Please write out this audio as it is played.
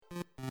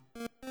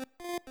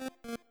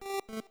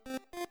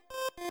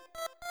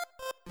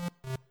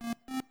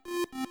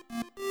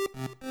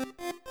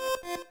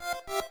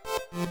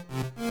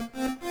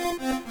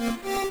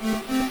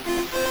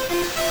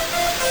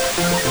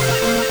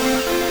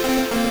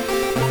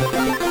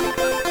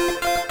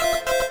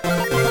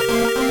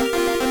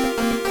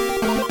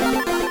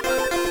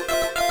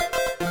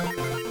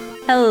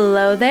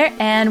Hello there,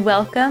 and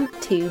welcome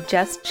to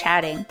Just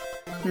Chatting.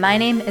 My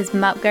name is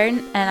Mup Garden,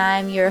 and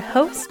I'm your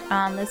host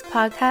on this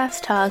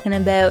podcast talking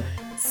about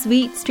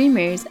sweet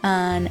streamers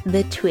on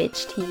the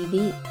Twitch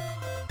TV.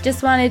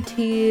 Just wanted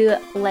to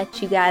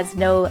let you guys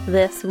know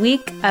this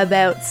week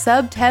about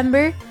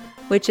September,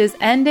 which is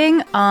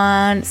ending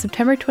on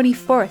September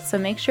 24th. So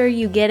make sure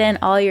you get in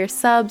all your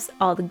subs,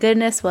 all the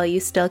goodness while you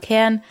still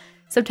can.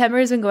 September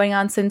has been going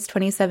on since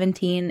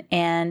 2017,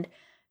 and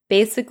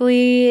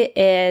basically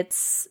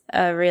it's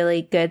a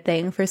really good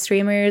thing for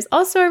streamers.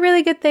 Also a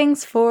really good thing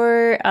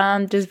for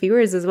just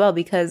viewers as well,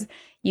 because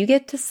you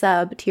get to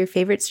sub to your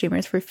favorite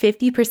streamers for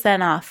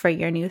 50% off for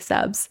your new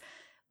subs.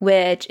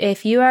 Which,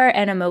 if you are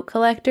an emote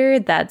collector,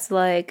 that's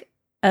like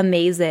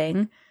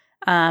amazing.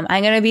 I'm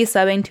going to be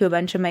subbing to a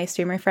bunch of my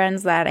streamer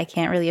friends that I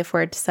can't really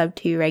afford to sub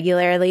to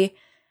regularly,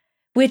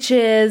 which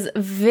is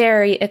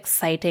very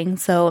exciting.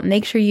 So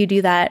make sure you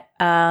do that.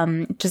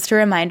 Just a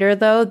reminder,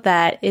 though,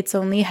 that it's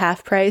only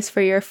half price for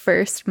your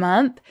first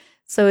month.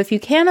 So if you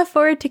can't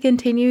afford to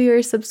continue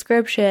your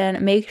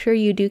subscription, make sure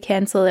you do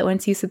cancel it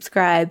once you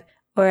subscribe,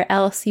 or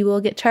else you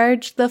will get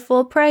charged the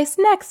full price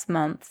next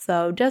month.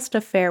 So just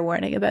a fair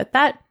warning about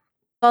that.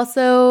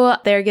 Also,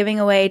 they're giving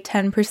away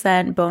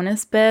 10%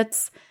 bonus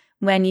bits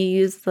when you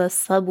use the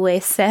Subway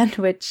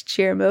sandwich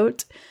cheer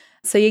emote.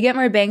 So you get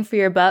more bang for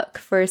your buck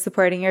for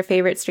supporting your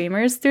favorite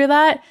streamers through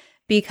that,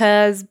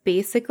 because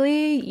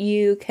basically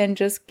you can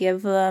just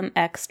give them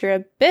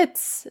extra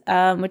bits,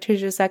 which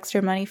is just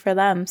extra money for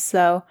them.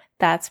 So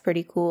that's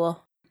pretty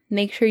cool.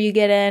 Make sure you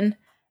get in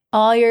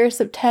all your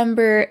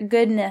September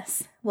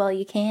goodness while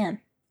you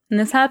can. And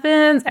this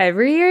happens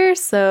every year,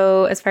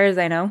 so as far as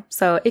I know.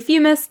 So if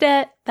you missed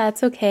it,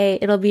 that's okay.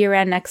 It'll be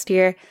around next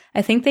year.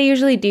 I think they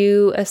usually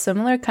do a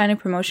similar kind of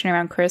promotion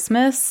around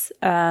Christmas,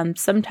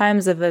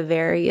 sometimes of a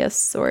various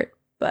sort,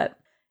 but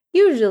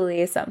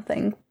usually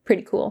something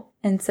pretty cool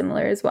and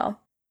similar as well.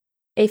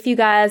 If you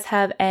guys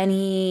have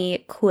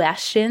any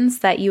questions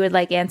that you would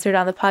like answered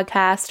on the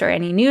podcast, or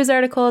any news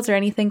articles or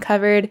anything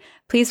covered,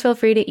 please feel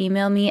free to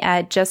email me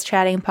at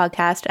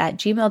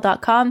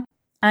justchattingpodcast@gmail.com.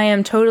 I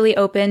am totally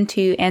open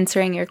to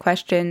answering your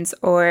questions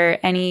or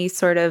any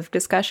sort of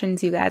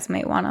discussions you guys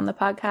might want on the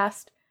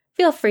podcast.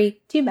 Feel free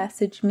to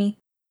message me.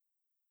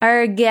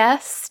 Our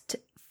guest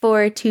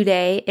for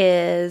today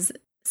is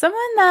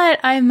someone that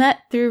I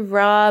met through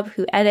Rob,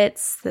 who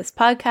edits this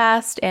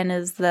podcast and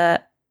is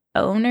the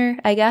owner,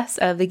 I guess,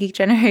 of the Geek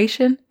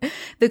Generation,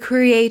 the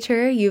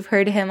creator. You've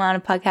heard him on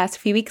a podcast a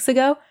few weeks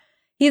ago.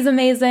 He's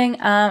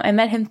amazing. I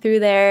met him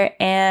through there,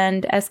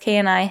 and SK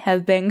and I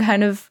have been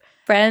kind of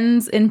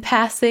friends in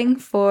passing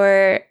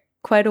for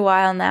quite a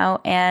while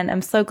now, and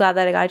I'm so glad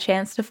that I got a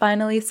chance to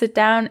finally sit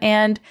down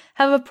and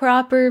have a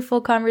proper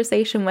full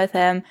conversation with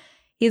him.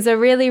 He's a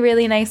really,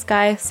 really nice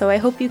guy, so I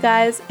hope you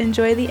guys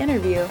enjoy the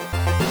interview.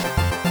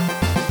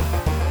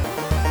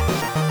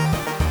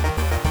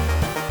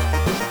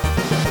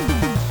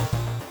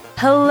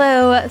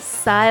 Hello,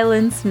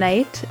 Silence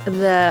Knight,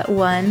 the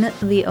one,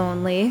 the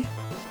only,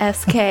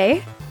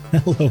 SK.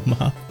 Hello,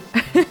 Mom.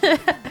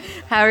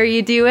 How are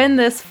you doing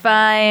this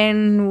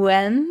fine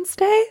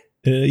Wednesday?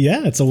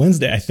 Yeah, it's a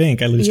Wednesday, I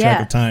think. I lose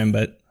track of time,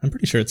 but I'm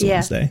pretty sure it's a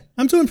Wednesday.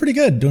 I'm doing pretty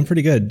good.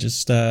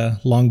 Just a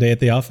long day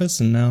at the office,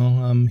 and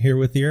now I'm here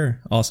with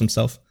your awesome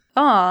self.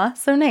 Aw,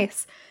 so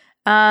nice.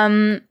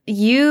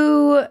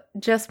 You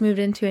just moved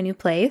into a new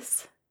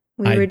place.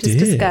 We were just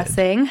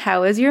discussing.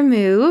 How was your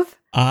move?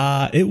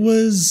 It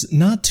was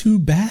not too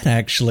bad,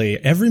 actually.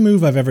 Every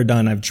move I've ever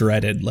done, I've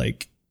dreaded,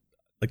 like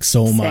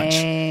so Same. much.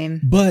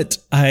 But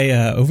I,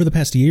 over the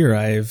past year,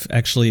 I've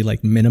actually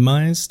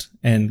minimized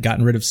and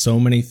gotten rid of so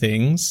many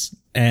things.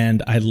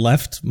 And I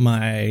left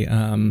my,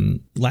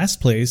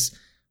 last place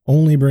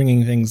only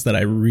bringing things that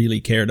I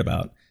really cared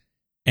about.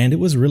 And it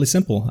was really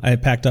simple. I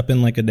packed up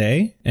in a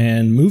day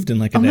and moved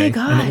in a day. My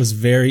God. And it was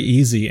very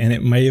easy. And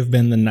it may have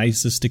been the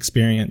nicest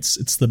experience.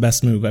 It's the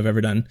best move I've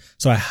ever done.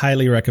 So I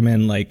highly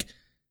recommend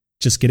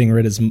just getting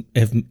rid of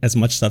as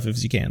much stuff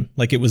as you can.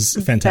 It was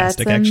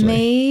fantastic, That's actually.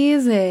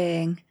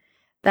 Amazing.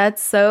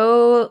 That's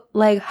so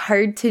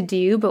hard to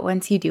do, but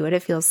once you do it,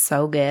 it feels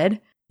so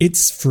good.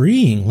 It's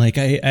freeing.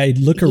 I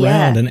look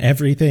around and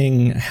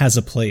everything has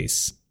a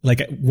place.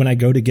 When I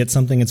go to get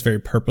something, it's very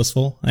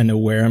purposeful. I know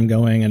where I'm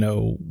going. I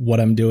know what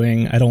I'm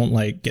doing. I don't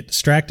get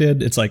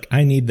distracted. It's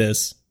I need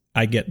this.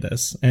 I get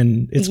this.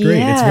 And it's great.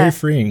 Yeah. It's very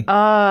freeing.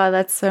 Oh,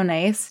 that's so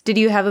nice. Did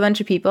you have a bunch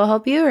of people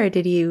help you, or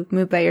did you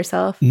move by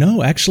yourself?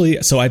 No,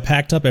 actually. So I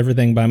packed up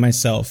everything by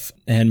myself,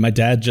 and my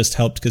dad just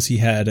helped because he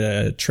had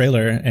a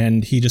trailer,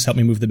 and he just helped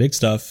me move the big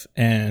stuff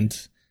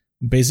and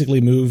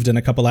basically moved in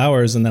a couple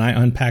hours. And then I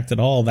unpacked it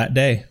all that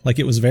day.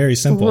 It was very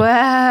simple.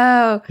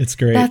 Wow. It's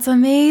great. That's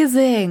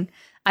amazing.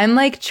 I'm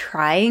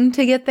trying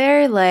to get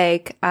there.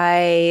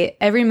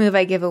 Every move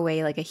I give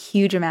away a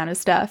huge amount of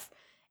stuff.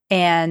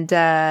 And,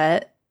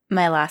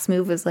 my last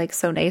move was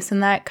so nice in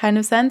that kind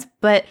of sense.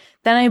 But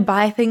then I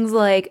buy things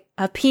like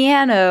a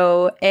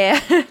piano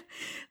and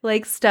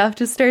stuff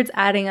just starts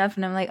adding up,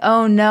 and I'm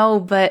oh no,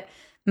 but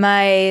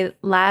My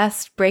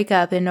last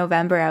breakup in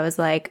November, I was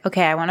like,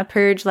 okay, I want to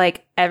purge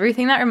like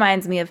everything that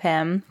reminds me of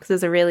him because it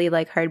was a really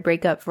like hard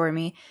breakup for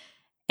me.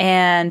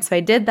 And so I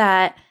did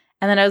that.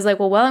 And then I was like,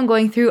 well, while I'm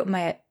going through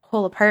my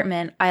whole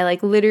apartment, I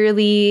like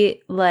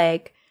literally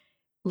like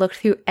looked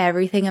through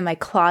everything in my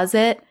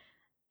closet.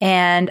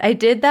 And I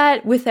did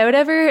that without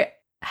ever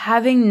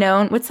having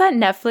known, what's that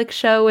Netflix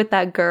show with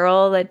that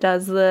girl that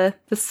does the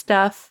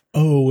stuff?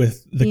 Oh,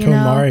 with the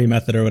KonMari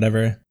method or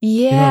whatever. Yeah.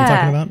 You know what I'm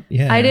talking about?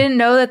 Yeah. I didn't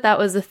know that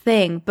was a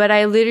thing, but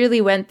I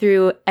literally went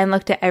through and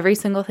looked at every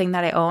single thing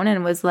that I own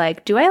and was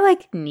like, do I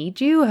like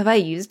need you? Have I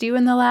used you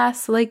in the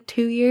last like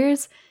 2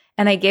 years?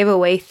 And I gave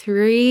away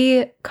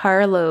 3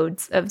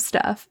 carloads of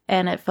stuff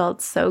and it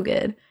felt so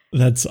good.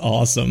 That's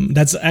awesome.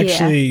 That's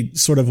actually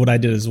sort of what I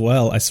did as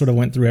well. I sort of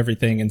went through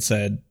everything and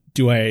said,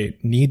 do I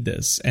need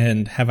this?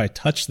 And have I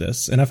touched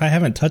this? And if I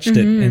haven't touched it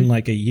in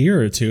like a year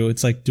or two,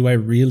 it's like, do I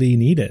really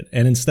need it?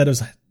 And instead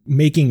of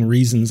making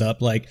reasons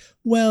up like,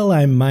 well,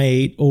 I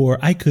might, or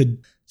I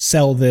could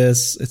sell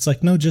this, it's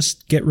like, no,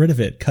 just get rid of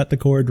it. Cut the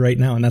cord right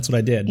now. And that's what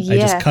I did. Yeah. I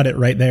just cut it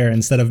right there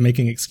instead of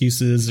making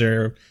excuses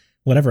or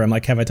whatever. I'm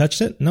like, have I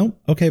touched it? No.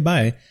 Okay,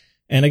 bye.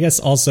 And I guess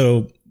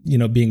also, you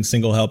know, being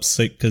single helps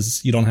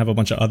because you don't have a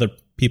bunch of other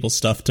people's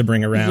stuff to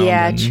bring around.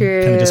 Yeah, and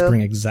true. Kind of just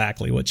bring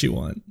exactly what you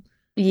want.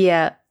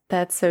 Yeah.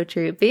 That's so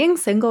true. Being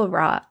single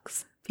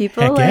rocks.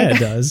 People Heck like, yeah, it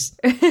does.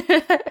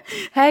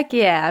 Heck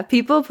yeah.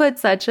 People put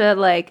such a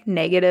like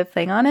negative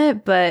thing on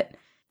it, but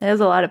it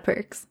has a lot of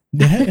perks.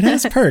 It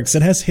has perks.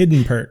 It has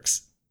hidden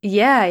perks.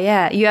 Yeah,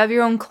 yeah. You have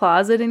your own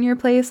closet in your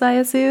place, I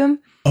assume?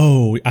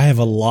 Oh, I have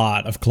a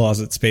lot of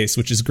closet space,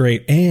 which is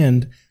great.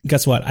 And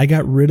guess what? I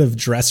got rid of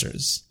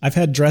dressers. I've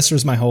had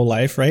dressers my whole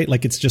life, right?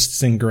 Like it's just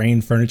this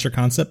ingrained furniture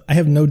concept. I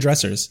have no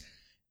dressers.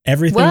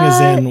 Everything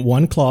is in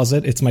one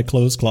closet. It's my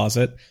clothes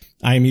closet.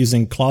 I'm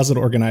using closet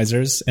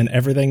organizers and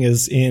everything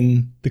is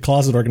in the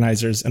closet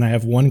organizers. And I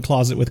have one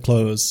closet with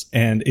clothes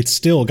and it's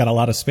still got a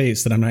lot of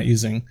space that I'm not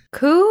using.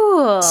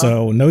 Cool.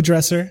 So no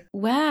dresser.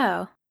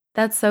 Wow.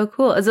 That's so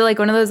cool. Is it like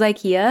one of those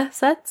IKEA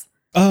sets?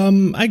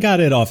 I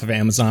got it off of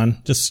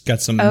Amazon. Just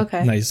got some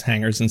nice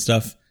hangers and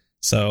stuff.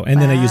 So, and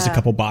then I used a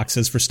couple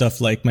boxes for stuff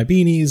like my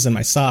beanies and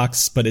my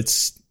socks, but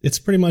it's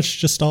pretty much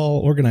just all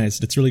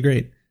organized. It's really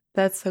great.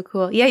 That's so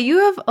cool. Yeah, you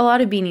have a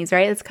lot of beanies,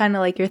 right? It's kind of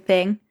like your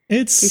thing.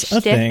 It's a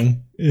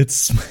thing.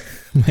 It's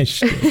my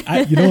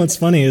shtick. You know what's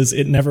funny is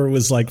it never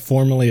was like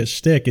formally a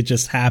shtick. It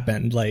just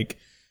happened. Like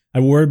I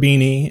wore a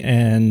beanie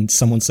and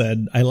someone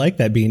said, I like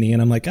that beanie.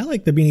 And I'm like, I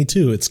like the beanie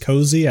too. It's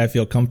cozy. I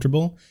feel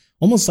comfortable.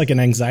 Almost like an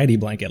anxiety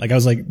blanket. Like I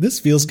was like, this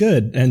feels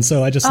good. And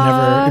so I just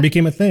never, it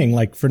became a thing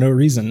like for no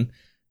reason.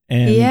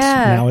 And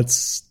now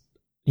it's,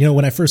 you know,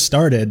 when I first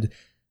started,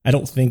 I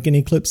don't think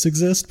any clips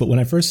exist, but when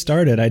I first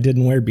started, I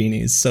didn't wear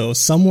beanies. So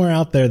somewhere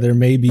out there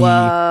may be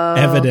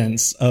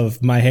evidence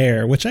of my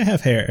hair, which I have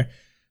hair.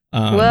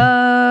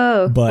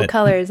 Whoa. But what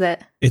color is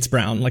it? It's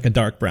brown, like a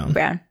dark brown.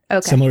 Brown.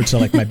 Okay. Similar to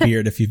like my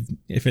beard.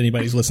 If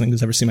anybody's listening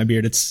who's ever seen my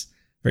beard, it's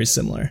very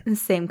similar.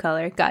 Same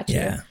color. Gotcha.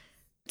 Yeah.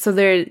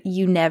 So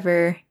you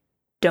never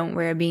don't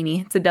wear a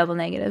beanie. It's a double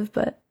negative,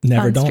 but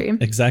never on don't. stream.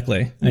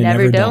 Exactly. I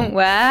never don't.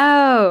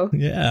 Wow.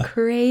 Yeah.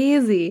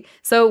 Crazy.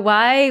 So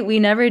why we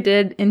never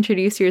did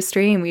introduce your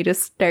stream? We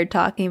just started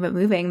talking about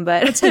moving,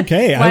 but it's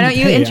okay. Why don't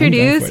you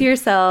introduce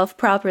yourself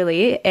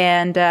properly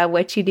and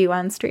what you do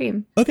on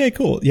stream? Okay,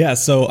 cool. Yeah.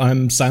 So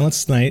I'm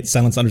Silence Night,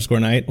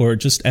 Silence_Night, or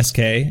just SK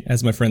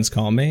as my friends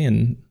call me.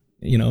 And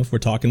you know, if we're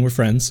talking, we're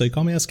friends. So you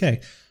call me SK.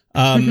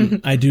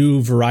 I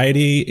do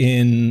variety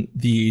in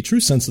the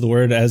true sense of the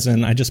word, as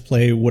in I just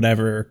play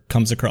whatever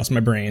comes across my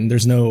brain.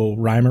 There's no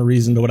rhyme or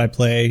reason to what I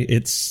play.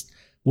 It's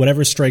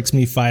whatever strikes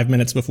me 5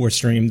 minutes before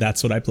stream.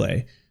 That's what I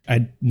play.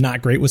 I'm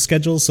not great with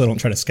schedules, so I don't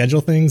try to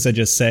schedule things. I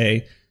just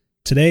say,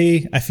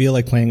 today I feel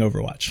like playing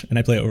Overwatch, and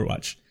I play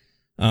Overwatch.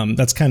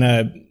 That's kind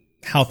of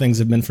how things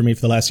have been for me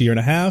for the last year and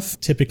a half.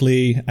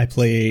 Typically, I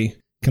play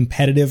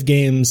competitive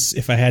games.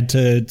 If I had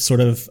to sort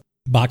of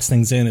box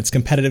things in, it's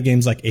competitive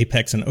games like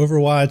Apex and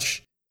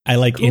Overwatch. I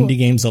like indie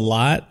games a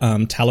lot.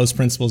 Talos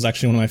Principle is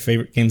actually one of my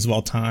favorite games of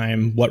all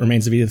time. What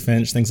Remains of Edith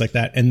Finch, things like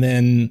that. And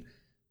then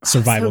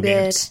survival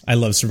games. I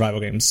love survival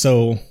games.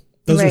 So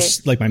those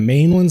are like my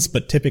main ones,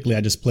 but typically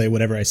I just play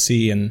whatever I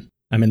see and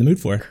I'm in the mood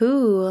for.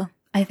 Cool.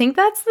 I think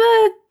that's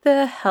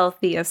the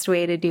healthiest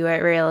way to do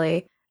it,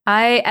 really.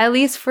 At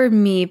least for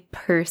me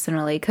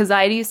personally, because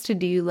I used to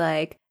do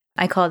like,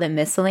 I called it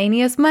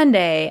Miscellaneous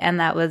Monday, and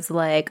that was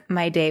like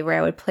my day where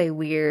I would play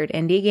weird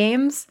indie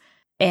games.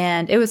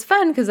 And it was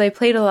fun because I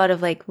played a lot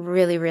of like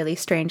really, really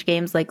strange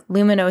games like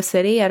Lumino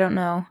City. I don't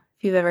know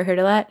if you've ever heard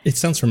of that. It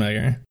sounds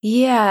familiar.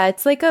 Yeah,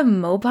 it's like a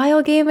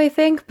mobile game, I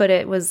think, but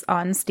it was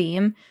on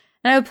Steam.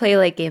 And I would play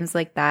like games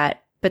like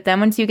that. But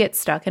then once you get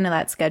stuck into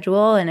that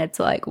schedule and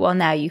it's like, well,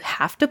 now you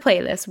have to play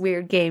this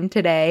weird game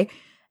today.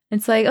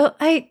 It's like, oh,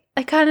 I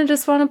kind of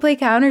just want to play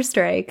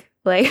Counter-Strike.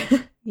 Like,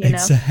 you know?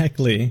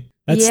 Exactly.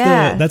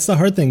 That's the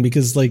hard thing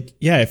because like,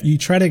 yeah, if you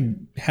try to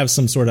have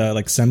some sort of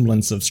like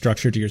semblance of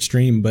structure to your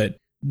stream, but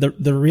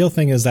the real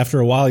thing is after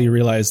a while you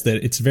realize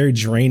that it's very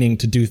draining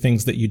to do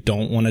things that you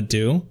don't want to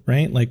do,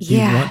 right? Like you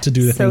want to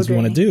do the things you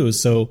want to do.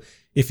 So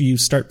if you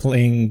start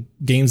playing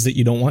games that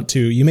you don't want to,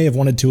 you may have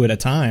wanted to at a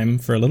time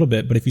for a little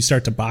bit, but if you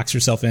start to box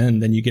yourself in,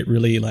 then you get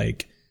really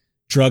like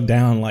drugged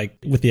down, like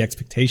with the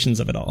expectations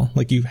of it all.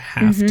 Like you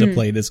have to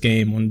play this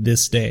game on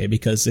this day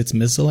because it's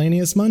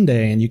miscellaneous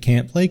Monday and you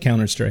can't play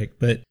Counter-Strike.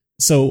 But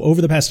so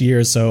over the past year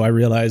or so, I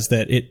realized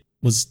that it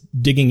was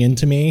digging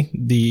into me,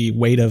 the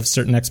weight of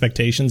certain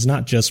expectations,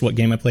 not just what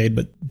game I played,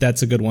 but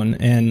that's a good one.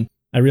 And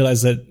I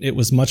realized that it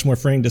was much more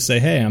freeing to say,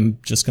 hey, I'm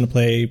just going to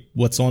play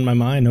what's on my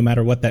mind, no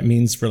matter what that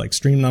means for like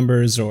stream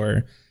numbers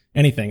or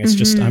anything. It's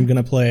just, I'm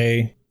going to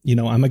play, you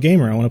know, I'm a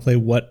gamer. I want to play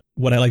what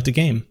I like to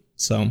game.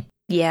 So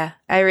yeah,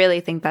 I really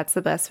think that's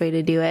the best way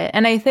to do it.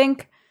 And I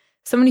think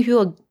so many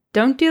people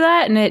don't do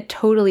that and it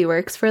totally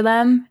works for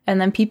them. And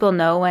then people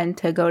know when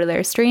to go to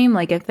their stream.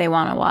 Like if they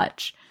want to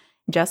watch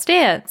Just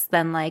Dance,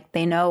 then like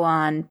they know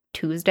on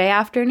Tuesday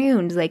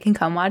afternoons they can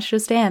come watch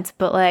Just Dance.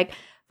 But like if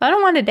I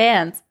don't want to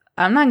dance,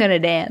 I'm not gonna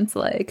dance.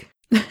 Like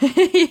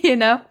you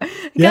know,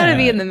 you gotta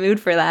be in the mood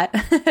for that.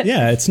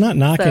 Yeah, it's not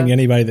knocking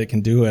anybody that can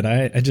do it.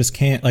 I just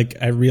can't. Like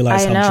I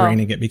realize how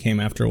draining it became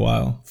after a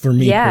while for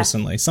me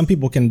personally. Some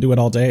people can do it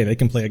all day. They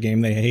can play a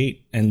game they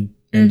hate and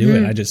do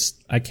it.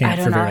 I can't.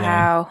 I don't know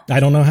how. I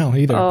don't know how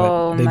either.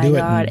 Oh but they my do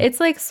god, it. it's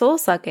like soul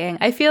sucking.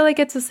 I feel like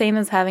it's the same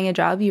as having a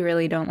job you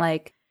really don't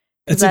like.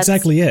 That's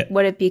exactly it.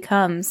 What it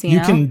becomes, you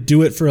know? can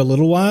do it for a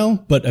little while,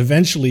 but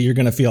eventually you're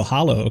going to feel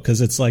hollow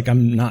because it's like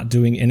I'm not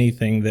doing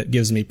anything that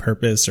gives me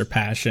purpose or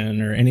passion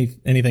or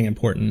anything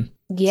important.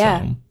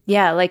 Yeah. So.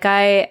 Yeah. Like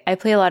I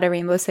play a lot of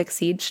Rainbow Six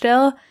Siege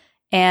still,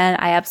 and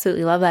I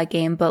absolutely love that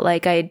game. But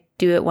like I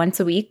do it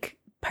once a week,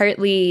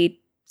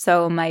 partly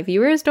so my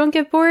viewers don't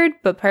get bored,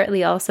 but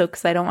partly also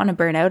because I don't want to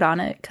burn out on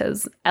it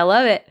because I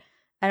love it.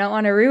 I don't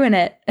want to ruin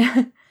it.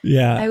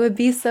 Yeah. I would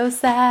be so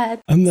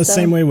sad. I'm the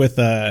same way with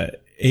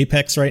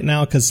Apex right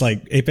now, because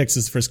like Apex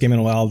is the first game in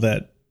a while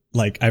that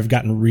like I've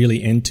gotten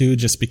really into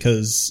just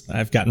because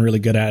I've gotten really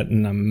good at it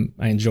and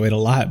I enjoy it a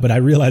lot. But I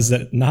realize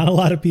that not a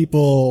lot of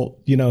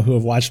people, you know, who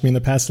have watched me in the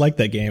past like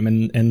that game,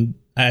 and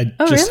I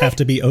just have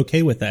to be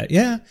okay with that.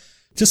 Yeah.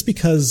 Just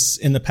because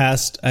in the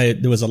past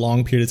there was a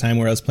long period of time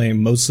where I was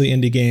playing mostly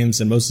indie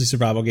games and mostly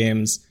survival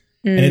games.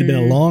 And it had been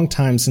a long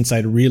time since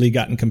I'd really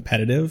gotten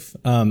competitive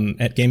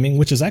at gaming,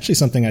 which is actually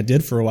something I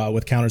did for a while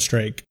with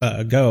Counter-Strike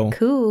Go.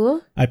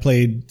 Cool. I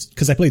played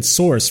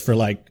Source for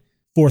like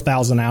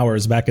 4,000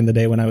 hours back in the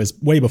day when I was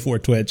way before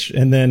Twitch.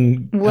 And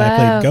then I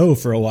played Go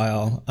for a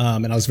while.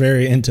 And I was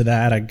very into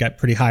that. I got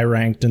pretty high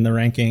ranked in the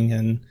ranking.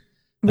 And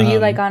were you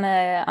like on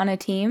a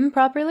team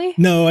properly?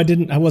 No, I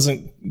didn't. I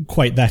wasn't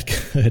quite that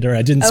good, or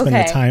I didn't spend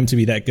the time to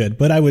be that good.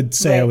 But I would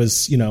say I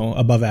was, you know,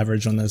 above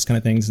average on those kind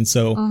of things. And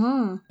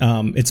so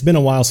it's been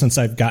a while since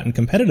I've gotten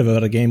competitive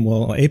about a game.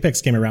 Well,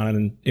 Apex came around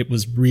and it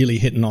was really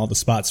hitting all the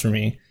spots for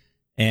me.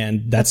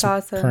 And that's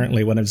awesome.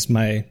 Currently what is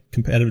my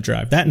competitive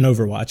drive. That and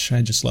Overwatch.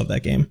 I just love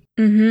that game.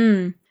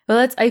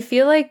 Well, I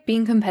feel like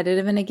being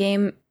competitive in a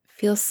game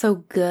feels so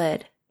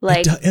good.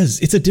 Like it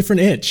does. It's a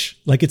different itch.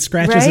 Like it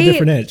scratches a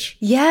different itch.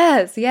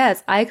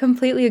 Yes. I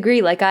completely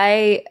agree. Like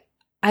I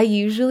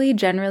usually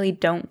generally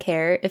don't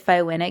care if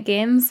I win at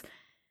games,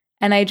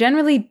 and I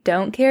generally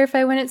don't care if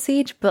I win at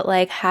Siege, but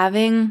like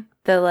having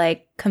the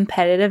like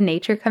competitive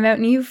nature come out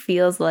in you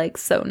feels like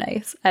so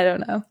nice. I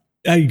don't know.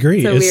 I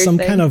agree. It's some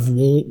kind of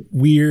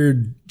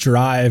weird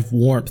drive,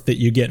 warmth that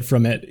you get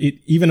from it,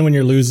 even when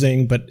you're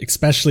losing, but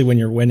especially when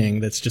you're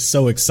winning. That's just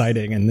so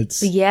exciting, and it's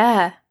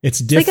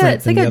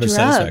different than the other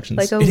satisfactions.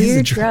 Like a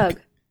weird drug.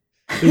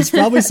 There's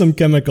probably some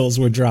chemicals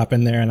we're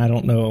dropping there, and I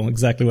don't know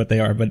exactly what they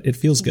are, but it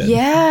feels good.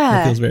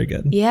 Yeah, it feels very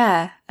good.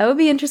 Yeah, that would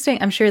be interesting.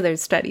 I'm sure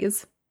there's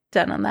studies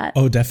done on that.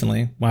 Oh,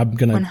 definitely. Well, I'm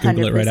gonna 100%.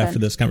 Google it right after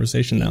this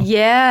conversation now.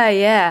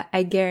 Yeah,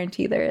 I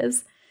guarantee there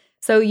is.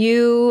 So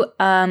you,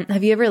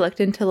 have you ever looked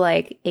into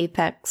like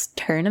Apex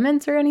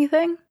tournaments or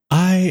anything?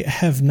 I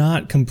have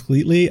not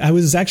completely. I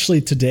was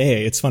actually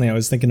today, it's funny, I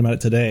was thinking about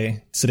it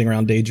today, sitting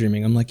around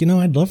daydreaming. I'm like, you know,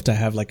 I'd love to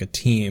have like a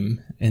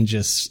team and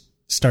just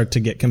start to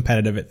get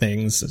competitive at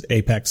things,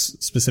 Apex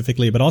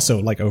specifically, but also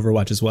like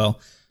Overwatch as well.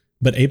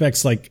 But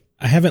Apex, like,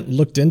 I haven't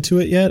looked into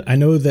it yet. I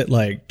know that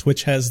like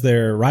Twitch has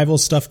their rival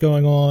stuff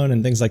going on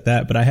and things like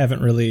that, but I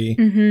haven't really,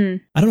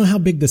 I don't know how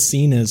big the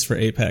scene is for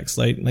Apex.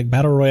 Like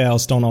battle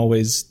royales don't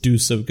always do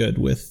so good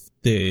with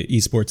the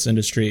esports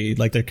industry.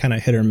 Like they're kind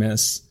of hit or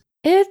miss.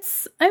 I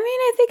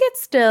think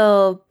it's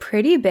still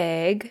pretty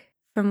big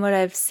from what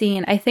I've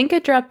seen. I think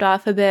it dropped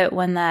off a bit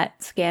when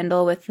that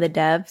scandal with the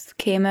devs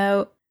came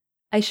out.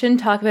 I shouldn't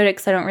talk about it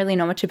because I don't really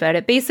know much about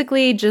it.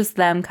 Basically, just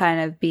them kind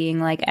of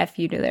being like F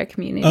you to their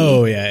community.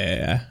 Oh,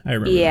 yeah. I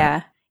remember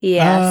that.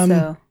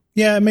 Yeah,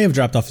 Yeah, it may have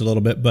dropped off a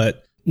little bit,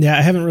 but yeah,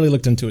 I haven't really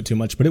looked into it too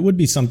much. But it would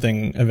be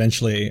something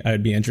eventually I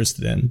would be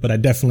interested in. But I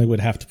definitely would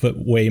have to put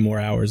way more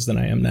hours than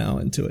I am now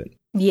into it.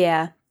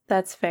 Yeah,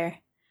 that's fair.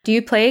 Do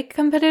you play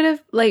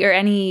competitive, like, or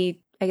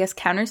any, I guess,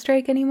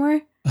 Counter-Strike anymore?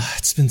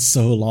 It's been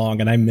so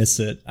long and I miss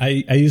it.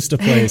 I used to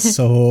play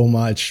so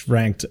much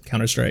ranked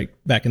Counter-Strike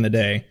back in the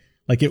day.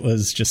 Like, it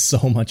was just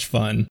so much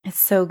fun. It's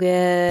so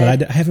good.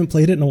 But I haven't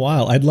played it in a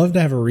while. I'd love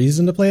to have a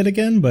reason to play it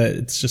again, but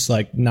it's just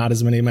like not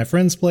as many of my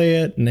friends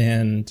play it.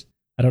 And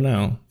I don't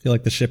know. I feel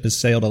like the ship has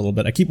sailed a little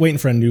bit. I keep waiting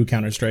for a new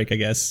Counter-Strike, I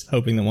guess,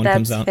 hoping that one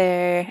comes out. That's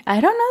fair.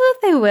 I don't know that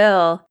they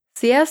will.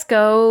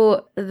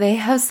 CSGO, they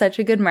have such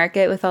a good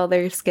market with all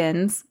their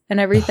skins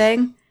and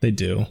everything. They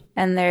do.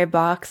 And their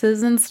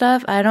boxes and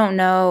stuff. I don't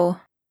know.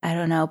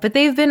 But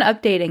they've been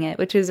updating it,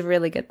 which is a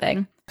really good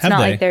thing. It's not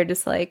like they're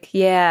just like,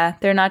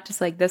 they're not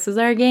just like, this is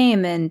our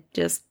game and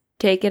just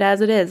take it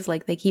as it is.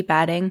 Like, they keep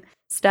adding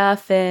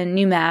stuff and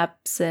new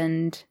maps,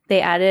 and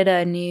they added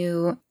a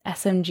new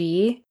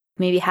SMG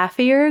maybe half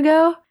a year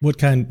ago. What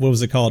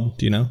was it called?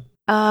 Do you know?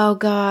 Oh,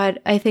 God.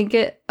 I think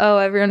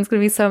everyone's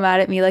going to be so mad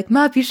at me. Like,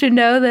 Mup, you should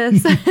know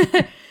this.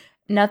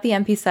 Not the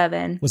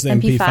MP7. Was it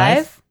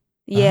MP5?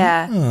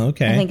 Yeah. Oh,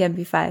 okay. I think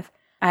MP5.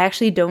 I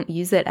actually don't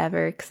use it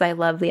ever because I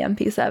love the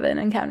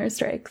MP7 and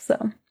Counter-Strike,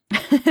 so.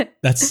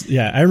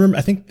 I remember,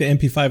 I think the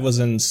MP5 was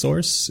in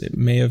Source. It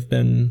may have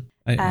been,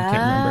 I can't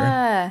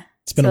remember.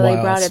 It's been a while. So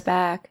they brought it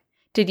back.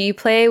 Did you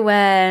play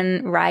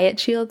when Riot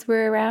Shields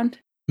were around?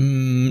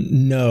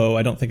 No,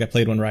 I don't think I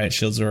played when Riot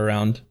Shields were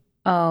around.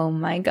 Oh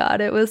my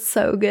God, it was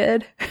so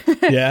good.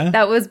 Yeah?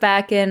 That was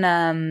back in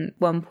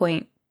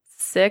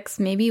 1.6,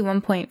 maybe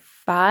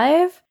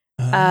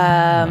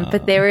 1.5.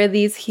 But they were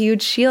these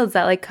huge shields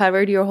that like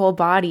covered your whole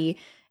body.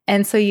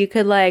 And so you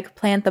could like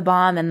plant the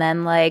bomb and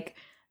then like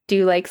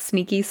do like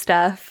sneaky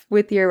stuff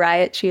with your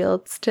Riot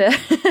Shields to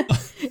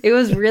it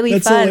was really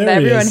fun, hilarious. But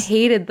everyone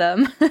hated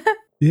them.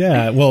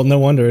 Yeah, well, no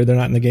wonder they're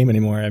not in the game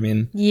anymore. I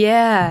mean,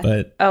 yeah.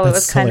 But it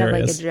was kind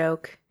hilarious. Of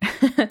like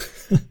a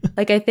joke.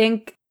 Like, I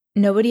think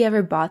nobody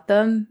ever bought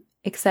them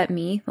except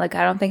me. Like,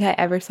 I don't think I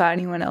ever saw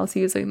anyone else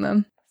using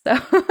them. So,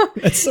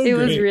 it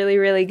was really,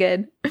 really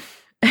good.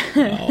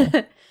 Oh.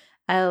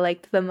 I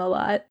liked them a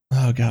lot.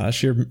 Oh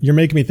gosh, you're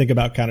making me think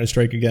about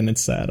Counter-Strike again.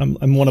 It's sad. I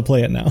want to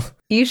play it now.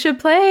 You should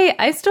play.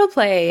 I still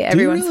play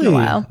every once in a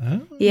while.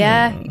 Oh.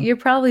 Yeah, you're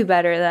probably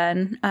better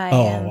than I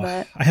am.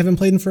 But I haven't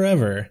played in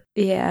forever.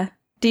 Yeah.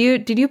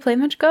 Did you play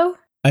much Go?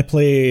 I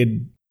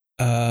played.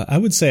 I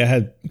would say I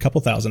had a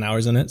couple thousand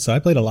hours in it, so I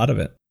played a lot of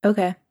it.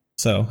 Okay.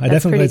 So I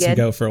definitely played some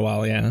Go for a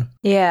while. Yeah.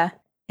 Yeah.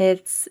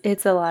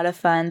 It's a lot of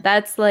fun.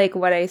 That's like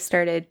what I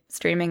started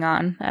streaming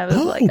on. I was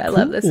I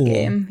love this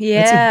game.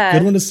 Yeah. That's a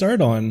good one to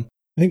start on.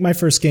 I think my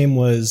first game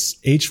was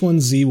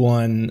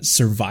H1Z1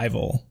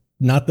 Survival.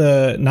 Not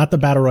the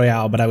Battle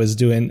Royale, but that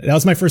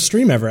was my first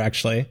stream ever,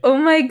 actually. Oh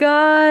my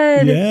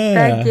God. Yeah.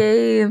 That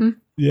game.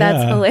 Yeah.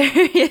 That's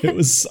hilarious. It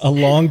was a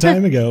long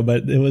time ago,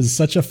 but it was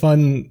such a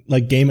fun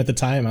like game at the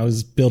time. I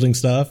was building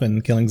stuff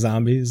and killing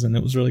zombies, and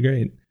it was really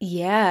great.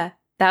 Yeah.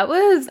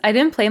 I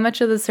didn't play much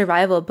of the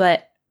survival,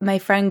 but my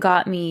friend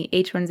got me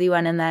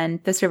H1Z1, and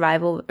then the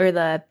survival or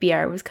the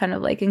BR was kind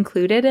of like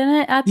included in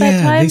it at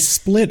that time. Yeah, they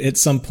split at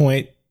some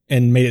point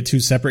and made it two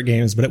separate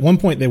games, but at one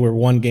point they were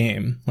one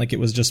game. Like, it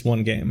was just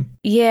one game.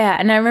 Yeah,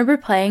 and I remember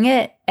playing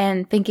it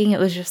and thinking it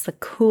was just the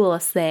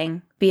coolest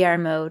thing, BR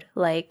mode.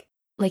 Like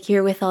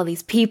you're with all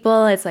these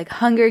people, it's like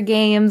Hunger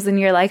Games, and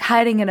you're like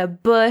hiding in a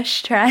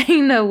bush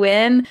trying to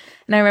win.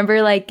 And I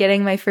remember like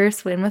getting my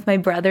first win with my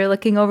brother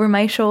looking over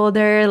my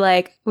shoulder.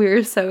 Like, we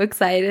were so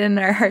excited and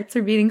our hearts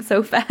were beating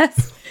so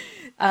fast.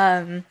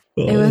 It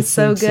was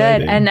so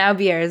good. And now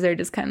BRs are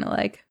just kind of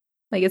like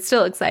it's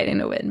still exciting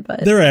to win,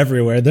 but they're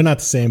everywhere. They're not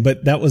the same,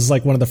 but that was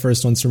like one of the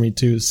first ones for me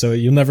too. So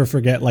you'll never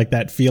forget like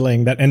that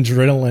feeling, that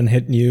adrenaline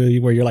hitting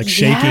you where you're like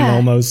shaking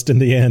almost in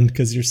the end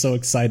because you're so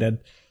excited.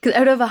 Because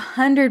out of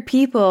 100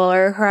 people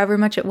or however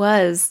much it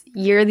was,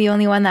 you're the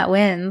only one that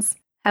wins.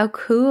 How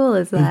cool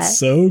is that? It's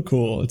so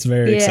cool. It's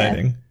very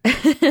exciting.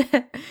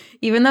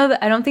 Even though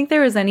I don't think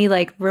there was any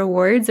like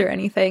rewards or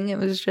anything. It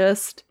was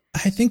just...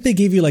 I think they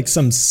gave you like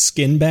some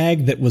skin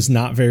bag that was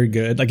not very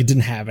good. Like, it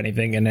didn't have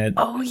anything in it.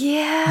 Oh,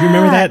 yeah. You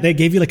remember that? They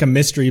gave you like a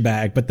mystery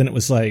bag, but then it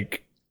was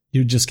like,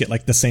 you'd just get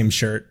like the same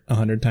shirt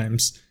 100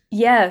 times.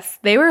 Yes,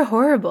 they were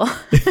horrible.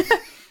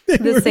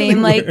 The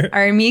same like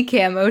army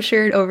camo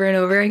shirt over and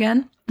over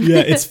again. Yeah,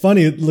 it's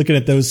funny looking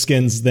at those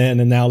skins then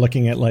and now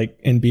looking at like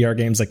in BR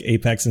games like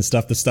Apex and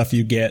stuff, the stuff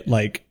you get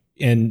like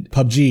in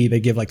PUBG, they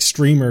give like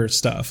streamer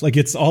stuff. Like,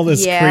 it's all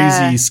this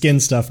crazy skin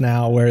stuff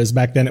now, whereas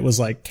back then it was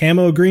like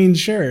camo green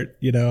shirt,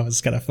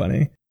 it's kind of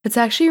funny. It's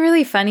actually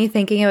really funny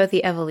thinking about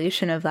the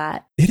evolution of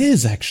that. It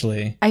is,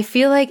 actually. I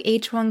feel like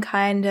H1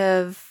 kind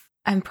of,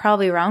 I'm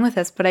probably wrong with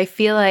this, but I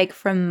feel like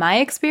from my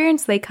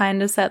experience, they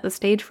kind of set the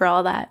stage for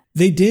all that.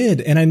 They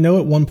did. And I know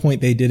at one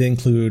point they did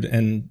include,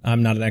 and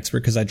I'm not an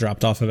expert because I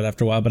dropped off of it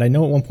after a while, but I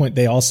know at one point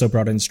they also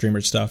brought in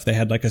streamer stuff. They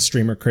had like a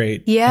streamer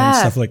crate and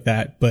stuff like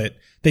that. But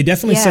they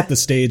definitely set the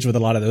stage with a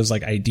lot of those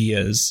like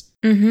ideas.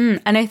 Mm-hmm.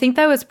 And I think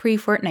that was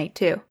pre-Fortnite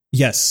too.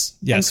 Yes,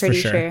 I'm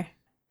pretty for sure.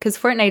 Because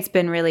Fortnite's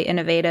been really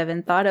innovative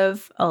and thought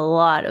of a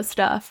lot of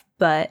stuff.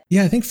 But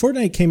yeah, I think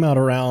Fortnite came out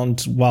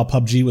around while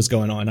PUBG was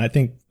going on. I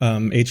think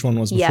H1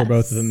 was before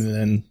both of them, and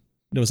then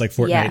it was like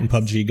Fortnite and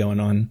PUBG going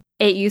on.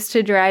 It used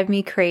to drive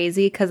me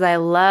crazy because I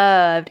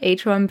loved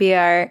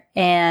H1BR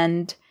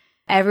and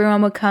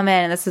everyone would come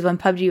in, and this is when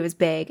PUBG was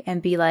big,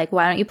 and be like,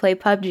 why don't you play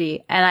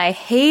PUBG? And I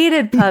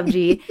hated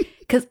PUBG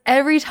because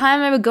every time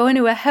I would go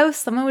into a house,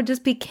 someone would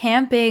just be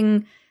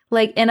camping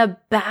like in a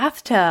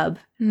bathtub.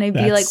 And they'd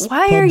be like,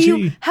 why PUBG. are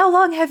you, how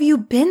long have you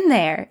been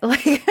there?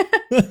 Like,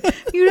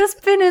 you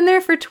just been in there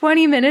for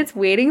 20 minutes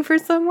waiting for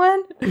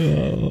someone.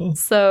 Oh.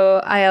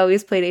 So I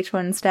always played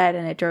H1 instead,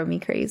 and it drove me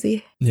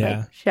crazy. Yeah.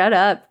 Like, shut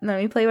up.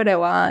 Let me play what I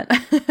want.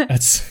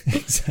 That's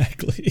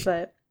exactly.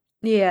 But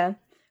yeah.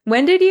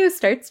 When did you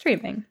start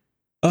streaming?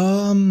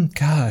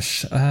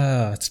 Gosh,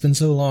 it's been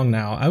so long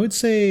now. I would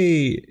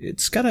say had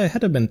to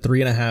have been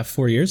 3.5,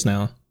 4 years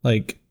now.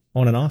 Like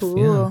on and off. Ooh.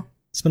 Yeah.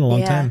 It's been a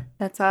long time.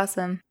 That's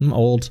awesome. I'm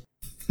old.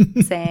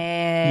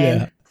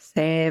 Same.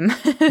 Same.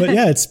 But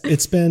yeah,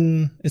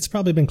 it's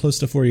probably been close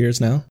to 4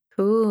 years now.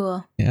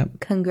 Cool. Yeah.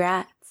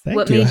 Congrats. Thank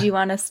What you. made you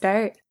want to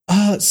start?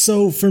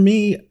 So for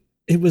me,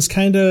 it was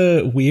kind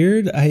of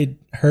weird. I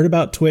heard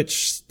about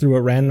Twitch through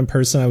a random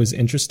person I was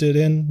interested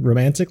in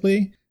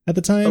romantically at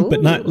the time,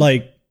 but not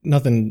like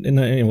nothing.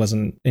 It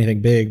wasn't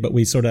anything big, but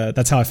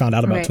that's how I found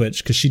out about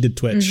Twitch, because she did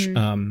Twitch.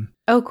 Mm-hmm.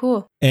 Oh,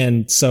 cool.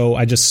 And so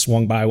I just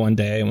swung by one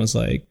day and was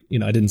like,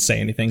 I didn't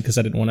say anything because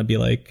I didn't want to be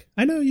like,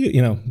 I know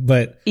you,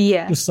 but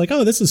just like,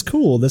 oh, this is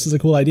cool. This is a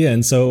cool idea.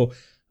 And so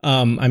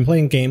I'm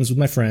playing games with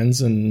my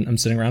friends, and I'm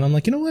sitting around. I'm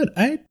like, you know what?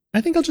 I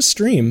think I'll just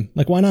stream.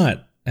 Like, why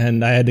not?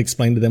 And I had to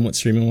explain to them what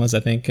streaming was, I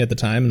think, at the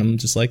time. And I'm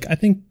just like, I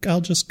think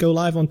I'll just go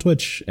live on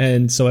Twitch.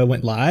 And so I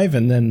went live,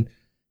 and then,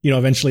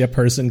 eventually a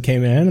person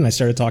came in and I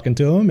started talking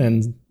to him,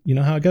 and you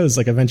know how it goes.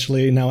 Like,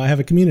 eventually now I have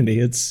a community.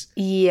 It's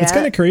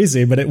kind of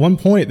crazy. But at one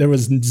point there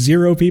was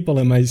 0 people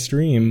in my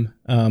stream,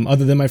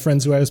 other than my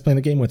friends who I was playing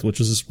the game with, which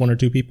was just 1 or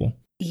 2 people.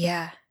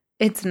 Yeah.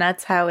 It's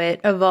nuts how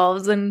it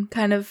evolves and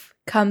kind of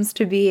comes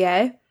to be,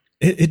 eh?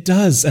 It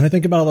does. And I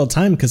think about it all the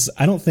time, because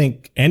I don't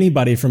think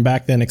anybody from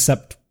back then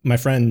except my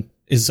friend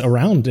is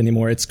around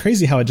anymore. It's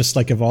crazy how it just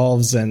like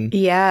evolves, and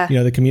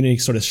the community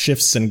sort of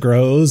shifts and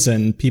grows,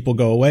 and people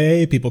go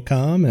away, people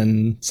come,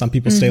 and some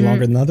people stay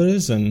longer than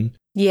others. And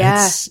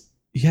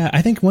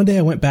I think one day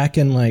I went back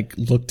and like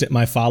looked at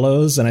my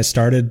follows, and I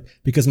started,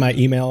 because my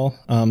email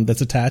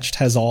that's attached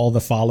has all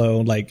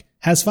the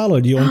has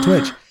followed you on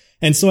Twitch.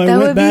 And so I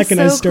went back and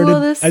I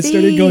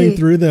started going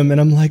through them, and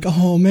I'm like,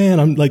 oh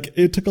man,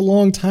 it took a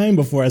long time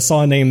before I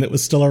saw a name that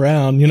was still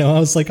around. I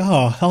was like,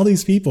 oh, all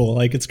these people,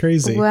 like, it's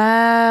crazy.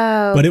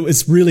 Wow. But it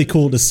was really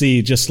cool to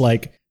see just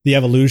like the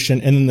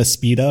evolution, and then the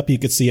speed up. You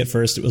could see at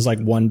first it was like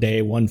 1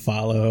 day, 1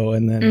 follow.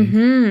 And then,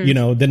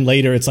 then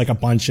later it's like a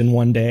bunch in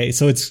 1 day.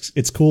 So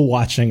it's cool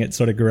watching it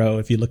sort of grow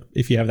if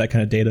you have that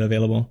kind of data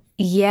available.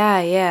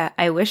 Yeah.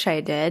 I wish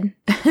I did.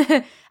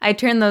 I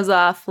turned those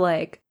off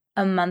like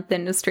a month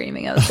into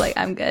streaming. I was like,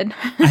 I'm good.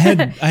 I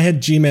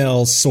had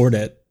Gmail sort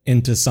it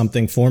into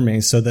something for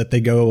me so that they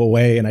go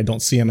away and I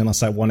don't see them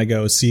unless I want to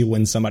go see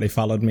when somebody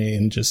followed me,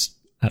 and just,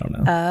 I don't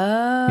know.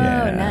 Oh,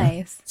 yeah.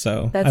 Nice.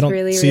 So that's I don't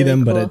really, see really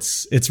them, cool.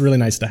 but it's really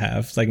nice to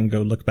have, so I can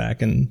go look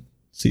back and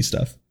see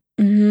stuff.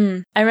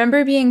 Mm-hmm. I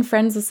remember being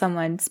friends with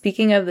someone.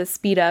 Speaking of the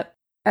speed up,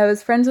 I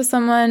was friends with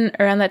someone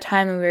around that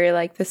time, and we were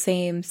like the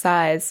same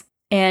size.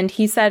 And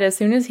he said as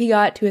soon as he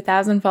got to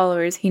 1,000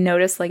 followers, he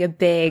noticed like a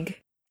big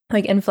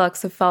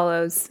influx of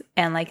follows,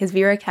 and like his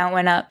viewer count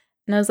went up.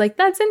 And I was like,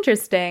 that's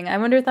interesting. I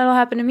wonder if that'll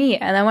happen to me.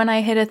 And then when I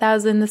hit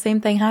 1,000, the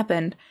same thing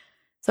happened.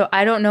 So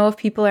I don't know if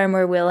people are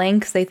more willing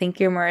because they think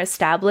you're more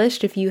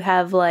established if you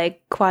have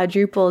like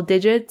quadruple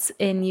digits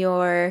in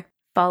your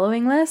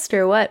following list,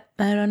 or what.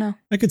 I don't know.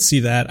 I could see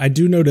that. I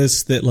do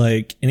notice that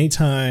like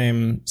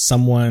anytime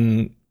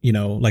someone,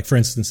 like for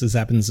instance, this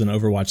happens in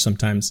Overwatch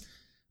sometimes,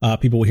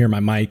 people will hear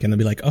my mic and they'll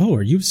be like, oh,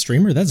 are you a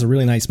streamer? That's a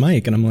really nice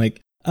mic. And I'm like,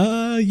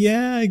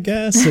 yeah, I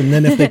guess. And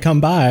then if they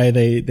come by,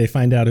 they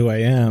find out who I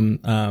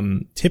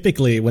am.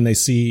 Typically when they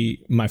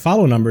see my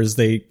follow numbers,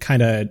 they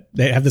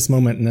have this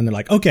moment, and then they're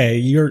like, okay,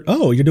 you're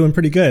doing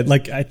pretty good.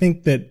 Like, I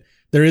think that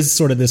there is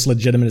sort of this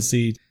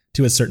legitimacy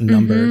to a certain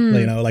number,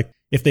 like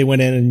if they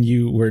went in and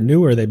you were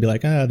newer, they'd be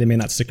like, they may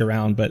not stick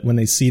around. But when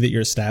they see that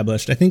you're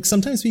established, I think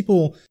sometimes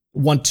people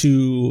want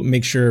to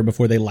make sure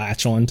before they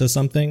latch on to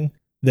something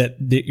that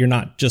you're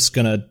not just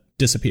going to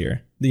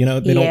disappear. They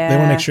want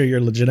to make sure you're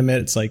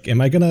legitimate. It's like,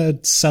 am I going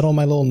to settle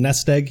my little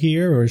nest egg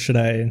here, or should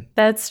I?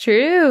 That's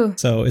true.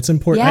 So it's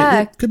important.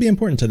 Yeah. It could be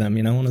important to them,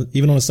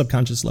 even on a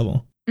subconscious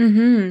level.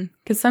 Mm-hmm.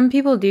 Because some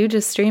people do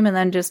just stream and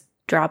then just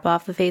drop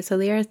off the face of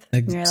the earth.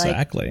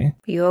 Exactly. You're like,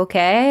 you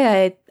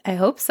okay? I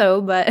hope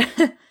so, but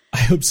I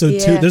hope so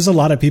too. There's a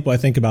lot of people I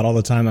think about all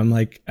the time. I'm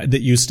like,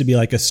 that used to be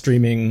like a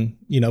streaming,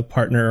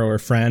 partner or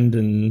friend,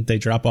 and they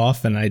drop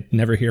off and I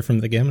never hear from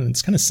them again. And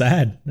it's kind of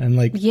sad. And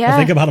like, I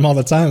think about them all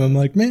the time. I'm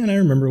like, man, I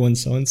remember when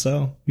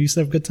so-and-so, we used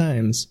to have good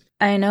times.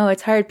 I know,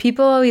 it's hard.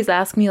 People always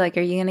ask me like,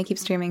 are you going to keep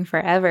streaming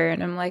forever?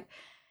 And I'm like,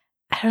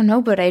 I don't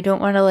know, but I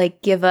don't want to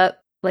like give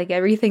up like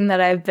everything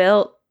that I've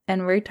built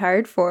and worked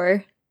hard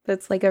for.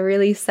 That's like a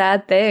really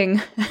sad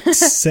thing.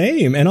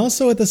 Same. And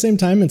also at the same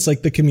time, it's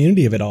like the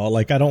community of it all.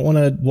 Like, I don't want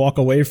to walk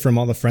away from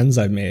all the friends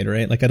I've made,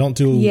 right? Like, I don't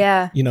do,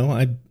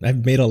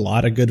 I've made a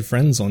lot of good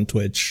friends on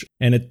Twitch,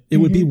 and it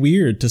would be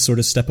weird to sort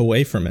of step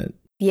away from it.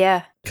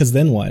 Yeah. Because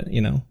then what?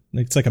 You know,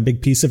 it's like a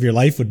big piece of your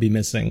life would be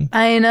missing.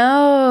 I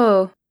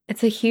know.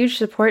 It's a huge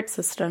support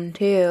system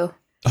too.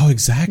 Oh,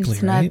 exactly.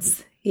 It's nuts.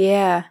 Right?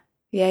 Yeah.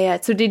 Yeah.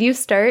 So did you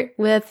start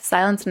with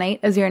Silence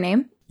Night as your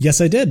name? Yes,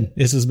 I did.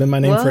 This has been my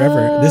name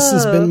forever. This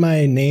has been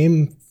my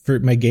name for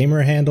my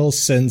gamer handle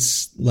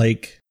since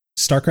like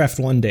StarCraft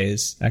 1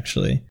 days,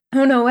 actually.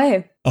 Oh, no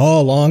way.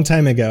 Oh, a long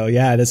time ago.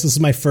 Yeah, this is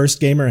my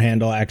first gamer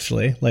handle,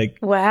 actually. Like,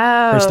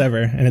 wow. First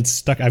ever. And it's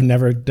stuck. I've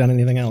never done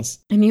anything else.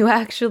 And you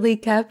actually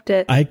kept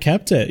it. I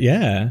kept it,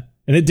 yeah.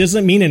 And it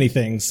doesn't mean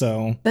anything,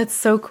 so. That's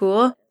so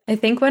cool. I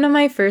think one of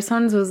my first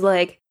ones was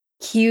like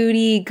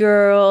cutie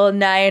girl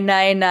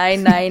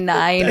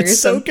 99999 or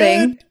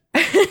something.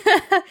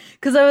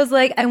 Because I was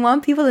like, I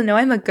want people to know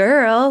I'm a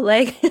girl.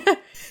 Like,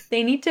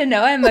 they need to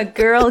know I'm a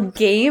girl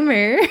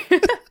gamer.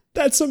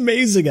 That's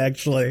amazing,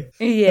 actually.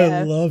 Yeah.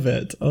 I love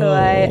it. Oh. So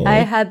I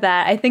had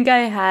that. I think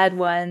I had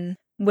one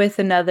with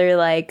another,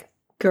 like,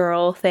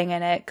 girl thing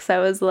in it. Because I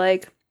was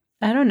like,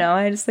 I don't know.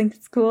 I just think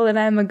it's cool that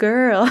I'm a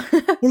girl.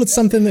 Well, it's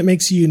something that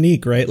makes you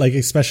unique, right? Like,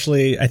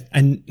 especially,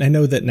 I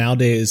know that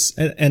nowadays,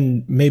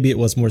 and maybe it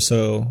was more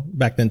so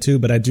back then too,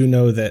 but I do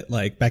know that,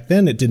 like, back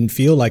then it didn't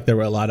feel like there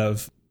were a lot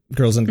of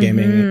girls in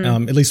gaming.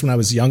 At least when I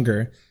was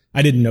younger.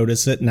 I didn't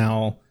notice it.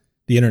 Now,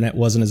 the internet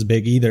wasn't as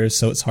big either,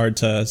 so it's hard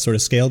to sort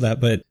of scale that.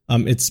 But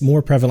it's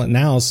more prevalent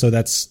now, so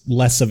that's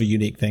less of a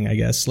unique thing, I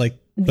guess. Like,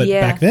 but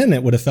back then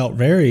it would have felt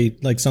very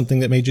like something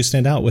that made you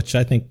stand out, which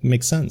I think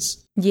makes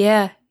sense.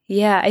 Yeah.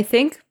 I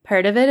think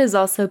part of it is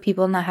also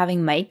people not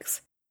having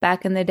mics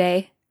back in the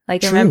day.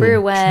 Like,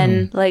 remember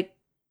when like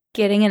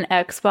getting an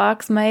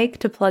Xbox mic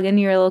to plug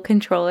into your little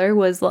controller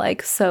was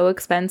like so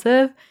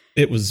expensive.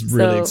 It was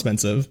really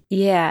expensive.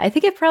 Yeah, I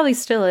think it probably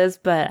still is,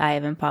 but I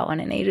haven't bought one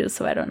in ages,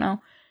 so I don't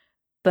know.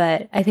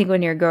 But I think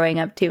when you're growing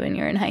up too and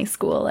you're in high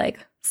school, like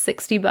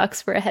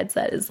 $60 for a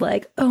headset is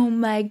like, oh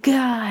my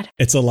God.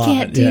 It's a lot.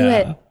 Can't do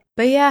it.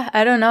 But yeah,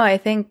 I don't know. I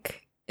think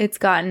it's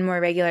gotten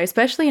more regular,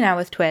 especially now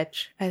with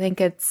Twitch. And I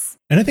think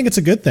it's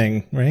a good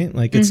thing, right?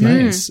 Like, it's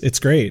nice. It's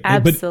great.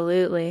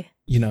 Absolutely.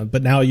 But,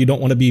 but now you don't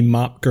want to be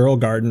Mop Girl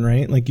Garden,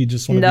 right? Like, you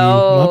just want to be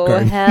Mop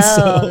Garden.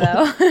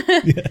 No.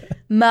 Yeah.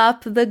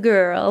 Mop the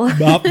girl.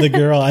 Mop the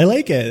girl. I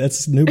like it.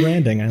 That's new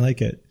branding. I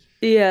like it.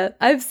 Yeah.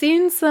 I've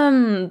seen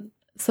some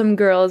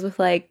girls with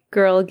like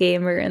girl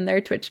gamer in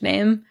their Twitch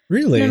name.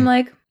 Really? And I'm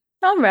like,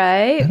 all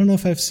right. I don't know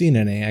if I've seen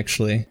any,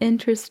 actually.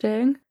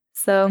 Interesting.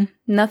 So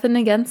nothing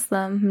against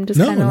them. I'm just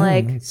kind of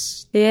like,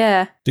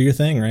 yeah. Do your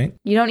thing, right?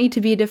 You don't need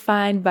to be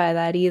defined by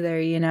that either,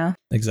 you know?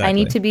 Exactly. I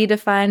need to be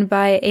defined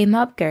by a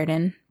mop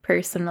garden,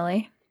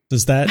 personally.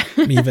 Does that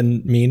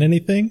even mean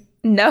anything?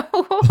 No.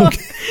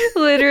 Okay.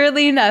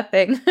 Literally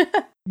nothing.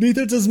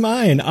 Neither does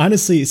mine,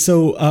 honestly.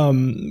 So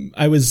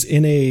I was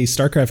in a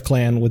StarCraft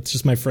clan with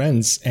just my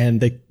friends, and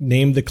they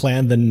named the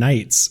clan the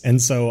Knights. And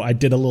so I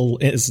did a little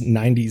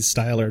 90s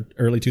style or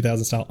early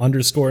 2000s style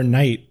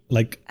 _Knight,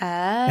 like,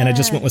 and I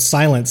just went with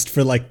silenced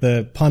for like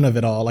the pun of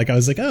it all. Like, I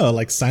was like, oh,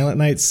 like Silent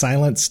Night,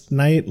 Silenced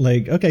Night.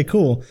 Like, okay,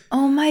 cool.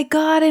 Oh my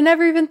God, I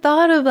never even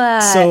thought of that.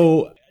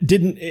 So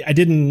I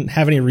didn't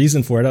have any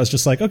reason for it. I was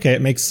just like, okay,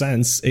 it makes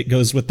sense. It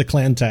goes with the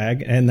clan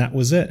tag, and that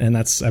was it. And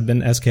I've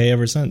been SK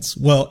ever since.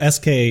 Well,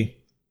 SK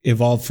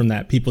evolved from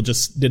that. People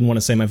just didn't want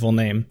to say my full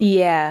name.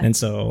 Yeah. And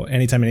so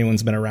anytime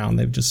anyone's been around,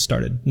 they've just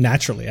started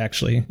naturally,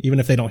 actually.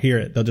 Even if they don't hear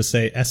it, they'll just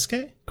say SK.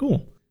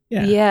 Cool.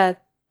 Yeah. Yeah,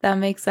 that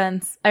makes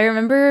sense. I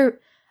remember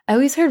I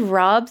always heard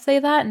Rob say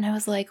that, and I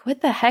was like,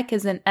 what the heck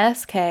is an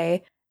SK?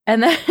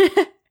 And then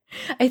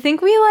I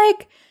think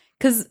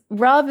because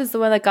Rob is the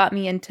one that got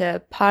me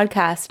into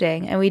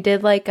podcasting, and we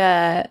did like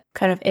a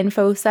kind of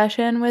info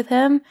session with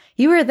him.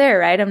 You were there,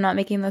 right? I'm not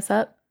making this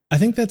up. I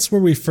think that's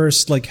where we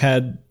first like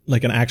had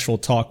like an actual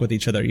talk with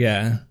each other.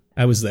 Yeah,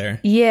 I was there.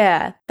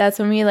 Yeah, that's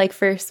when we like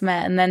first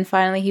met. And then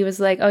finally he was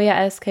like, oh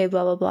yeah, SK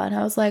blah, blah, blah. And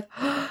I was like,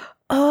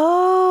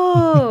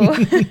 oh,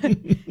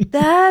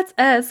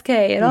 that's SK.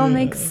 It all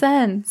makes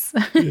sense.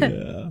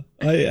 Yeah.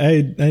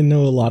 I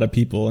know a lot of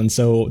people, and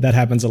so that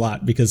happens a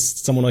lot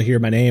because someone will hear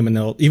my name and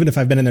they'll, even if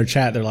I've been in their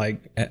chat, they're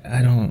like,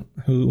 I don't,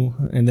 who?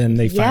 And then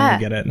they finally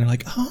get it and they're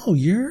like, oh,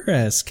 you're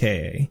SK.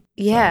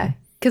 Yeah.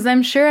 Because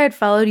I'm sure I'd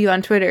followed you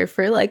on Twitter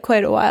for like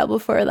quite a while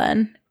before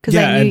then.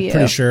 Yeah, I'm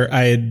pretty sure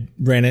I had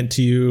ran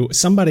into you.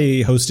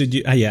 Somebody hosted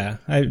you. Yeah,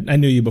 I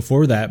knew you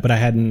before that, but I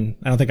don't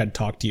think I'd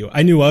talked to you.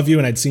 I knew of you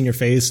and I'd seen your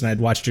face and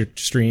I'd watched your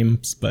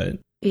streams, but.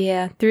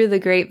 Yeah, through the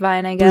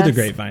grapevine, I guess. Through the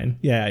grapevine,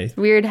 yeah. It's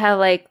weird how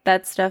like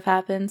that stuff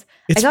happens.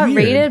 I got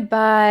rated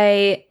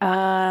by,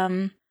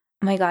 oh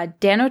my God,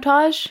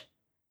 Danotage?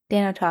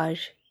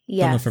 Danotage,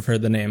 yeah. I don't know if I've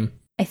heard the name.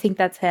 I think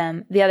that's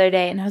him the other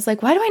day. And I was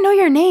like, why do I know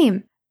your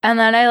name? And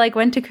then I like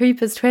went to creep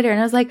his Twitter and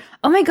I was like,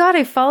 oh my God,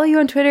 I follow you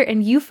on Twitter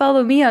and you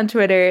follow me on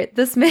Twitter.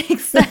 This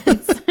makes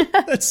sense.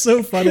 That's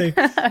so funny.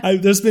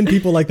 There's been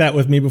people like that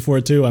with me before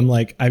too. I'm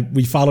like,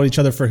 we followed each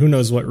other for who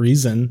knows what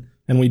reason.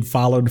 And we'd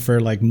followed for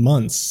like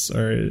months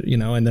or,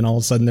 and then all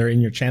of a sudden they're in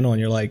your channel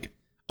and you're like,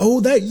 oh,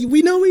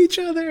 we know each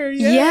other.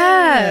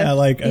 Yeah.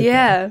 Like, okay.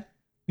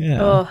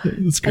 Yeah. Oh,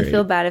 it's great. I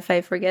feel bad if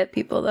I forget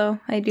people though.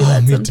 I do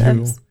that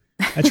sometimes. Too.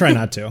 I try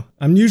not to.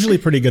 I'm usually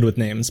pretty good with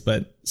names,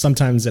 but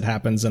sometimes it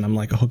happens and I'm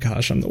like, oh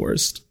gosh, I'm the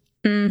worst.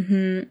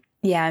 Mm-hmm.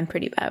 Yeah, I'm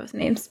pretty bad with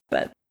names,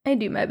 but I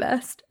do my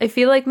best. I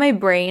feel like my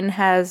brain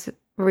has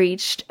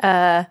reached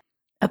a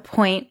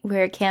point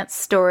where it can't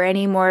store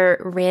any more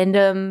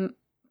random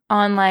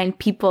online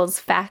people's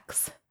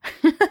facts.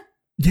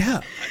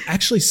 Yeah,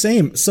 actually,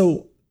 same.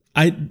 So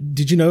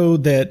did you know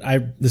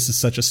that this is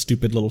such a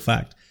stupid little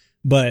fact,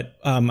 but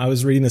I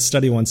was reading this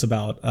study once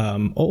about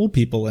old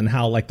people and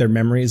how like their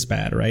memory is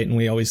bad, right? And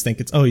we always think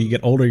it's, oh, you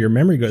get older, your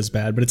memory goes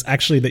bad, but it's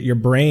actually that your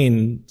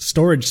brain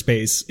storage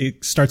space,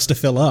 it starts to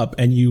fill up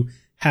and you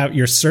have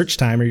your search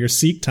time or your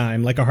seek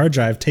time, like a hard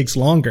drive, takes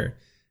longer.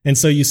 And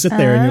so you sit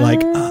there and you're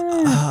like,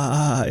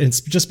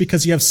 it's just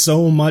because you have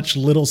so much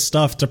little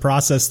stuff to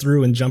process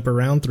through and jump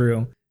around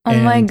through. Oh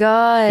my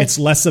God. It's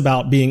less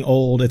about being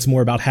old. It's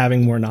more about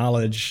having more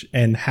knowledge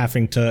and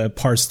having to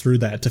parse through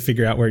that to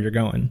figure out where you're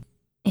going.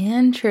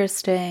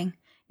 Interesting.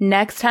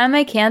 Next time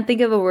I can't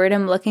think of a word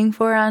I'm looking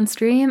for on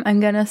stream, I'm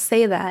going to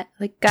say that.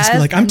 Like, guys, just be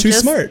like, I'm too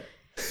smart.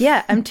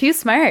 Yeah, I'm too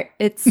smart.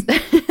 It's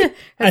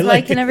that's why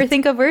I can never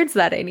think of words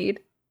that I need.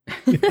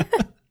 Yeah.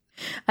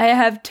 I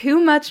have too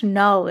much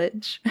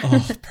knowledge.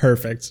 Oh,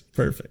 perfect.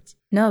 Perfect.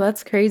 No,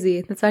 that's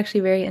crazy. That's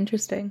actually very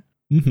interesting.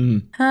 Mm-hmm.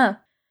 Huh.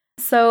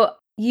 So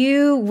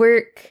you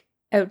work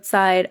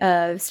outside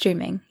of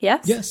streaming,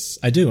 yes? Yes,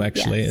 I do,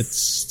 actually. Yes.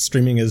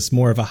 Streaming is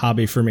more of a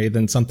hobby for me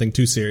than something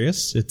too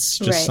serious. It's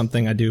just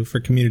something I do for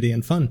community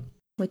and fun.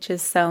 Which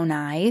is so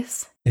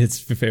nice. It's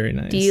very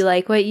nice. Do you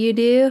like what you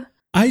do?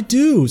 I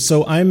do.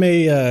 So I'm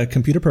a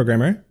computer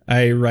programmer.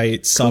 I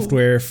write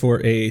software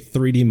for a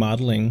 3D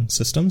modeling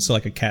system. So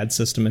like a CAD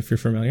system, if you're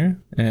familiar.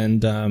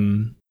 And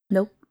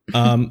nope.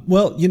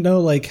 well, you know,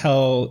 like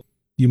how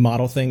you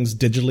model things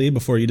digitally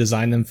before you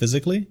design them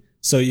physically.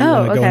 So you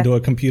want to go into a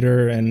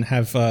computer and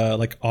have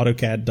like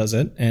AutoCAD does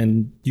it,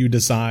 and you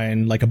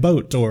design like a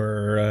boat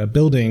or a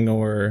building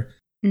or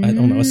I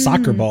don't know, a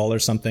soccer ball or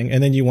something,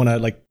 and then you want to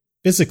like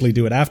physically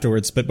do it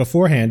afterwards, but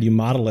beforehand you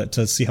model it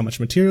to see how much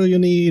material you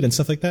need and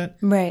stuff like that.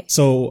 Right.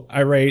 So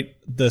I write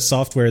the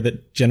software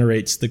that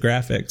generates the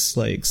graphics,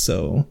 like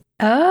so.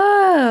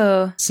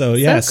 Oh. So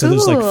yeah, so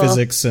there's cool. like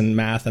physics and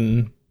math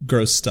and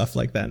gross stuff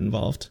like that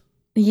involved.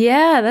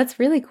 Yeah, that's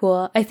really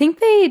cool. I think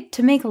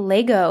to make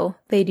Lego,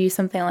 they do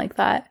something like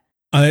that.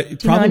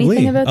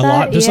 Probably a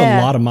lot. There's a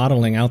lot of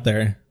modeling out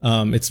there.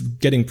 It's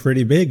getting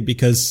pretty big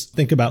because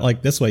think about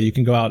like this way, you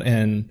can go out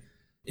and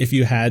if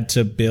you had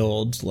to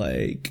build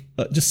like,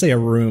 just say a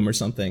room or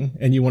something,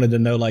 and you wanted to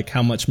know like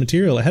how much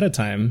material ahead of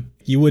time,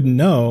 you wouldn't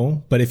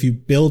know. But if you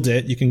build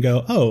it, you can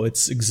go, oh,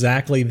 it's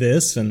exactly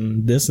this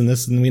and this and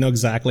this. And we know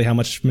exactly how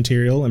much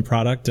material and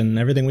product and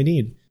everything we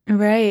need.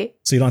 Right.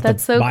 So you don't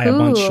have to buy a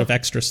bunch of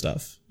extra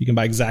stuff. You can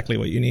buy exactly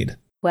what you need.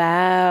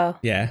 Wow.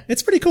 Yeah,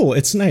 it's pretty cool.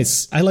 It's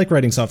nice. I like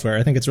writing software.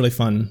 I think it's really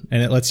fun.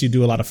 And it lets you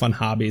do a lot of fun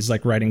hobbies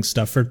like writing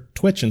stuff for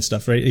Twitch and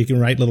stuff, right? You can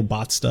write little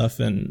bot stuff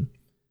and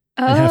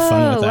have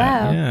fun with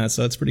that. Wow. Yeah,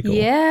 so it's pretty cool.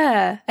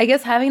 Yeah. I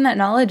guess having that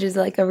knowledge is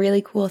like a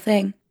really cool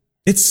thing.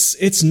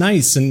 It's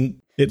nice,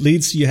 and it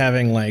leads to you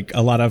having like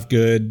a lot of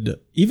good,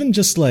 even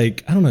just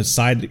like, I don't know,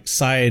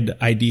 side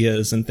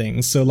ideas and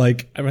things. So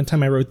like one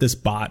time I wrote this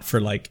bot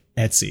for like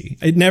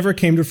Etsy. It never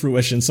came to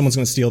fruition. Someone's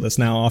going to steal this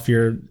now off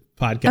your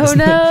podcast.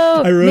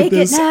 Oh no, Make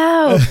it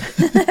now.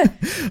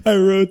 I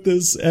wrote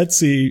this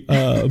Etsy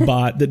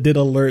bot that did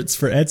alerts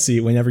for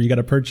Etsy whenever you got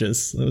a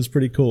purchase. It was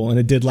pretty cool. And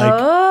it did like,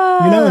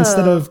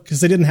 instead of, because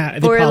they didn't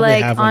have, they probably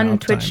like have one on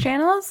Twitch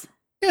channels?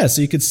 Yeah,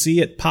 so you could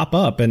see it pop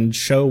up and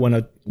show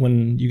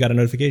when you got a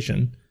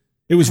notification.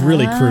 It was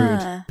really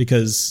crude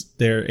because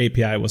their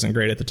API wasn't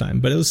great at the time,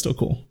 but it was still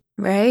cool.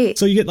 Right.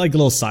 So you get like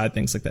little side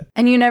things like that.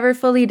 And you never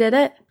fully did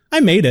it?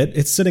 I made it.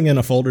 It's sitting in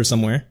a folder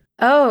somewhere.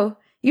 Oh,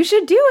 you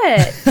should do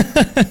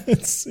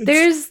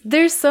it.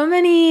 There's so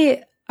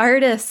many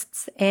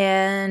artists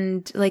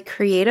and like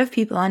creative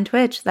people on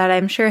Twitch that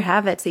I'm sure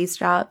have Etsy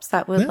shops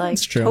that would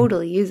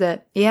totally use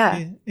it.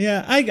 Yeah.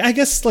 Yeah. I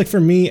guess like for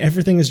me,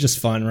 everything is just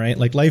fun, right?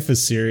 Like life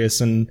is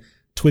serious and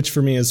Twitch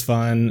for me is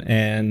fun,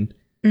 and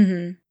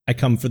I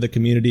come for the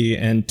community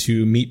and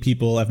to meet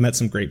people. I've met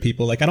some great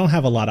people. Like I don't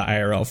have a lot of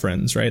IRL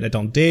friends, right? I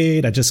don't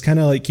date. I just kind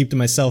of like keep to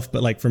myself.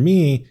 But like for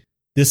me,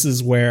 this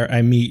is where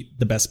I meet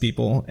the best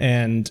people.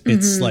 And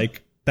it's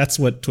like, that's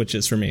what Twitch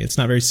is for me. It's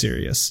not very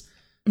serious.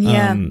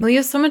 Yeah. Well, you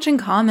have so much in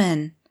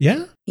common.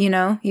 Yeah. You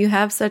know, you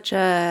have such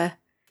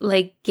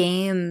like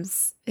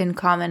games in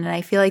common. And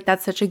I feel like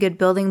that's such a good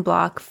building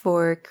block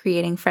for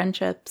creating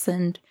friendships.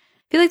 And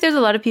I feel like there's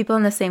a lot of people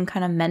in the same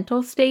kind of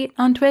mental state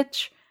on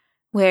Twitch,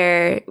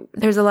 where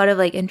there's a lot of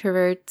like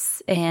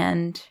introverts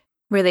and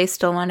where they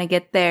still want to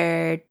get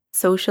their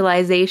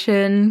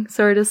socialization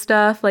sort of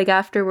stuff like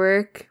after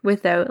work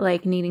without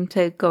like needing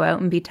to go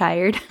out and be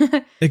tired.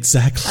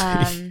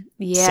 Exactly.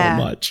 Yeah.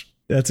 So much.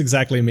 That's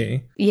exactly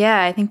me.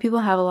 Yeah, I think people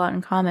have a lot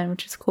in common,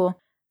 which is cool.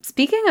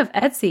 Speaking of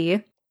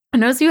Etsy, I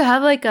noticed you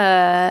have like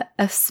a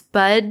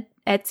Spud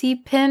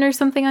Etsy pin or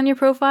something on your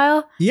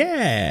profile.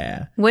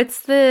 Yeah.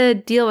 What's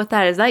the deal with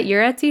that? Is that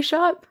your Etsy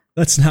shop?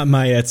 That's not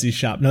my Etsy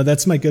shop. No,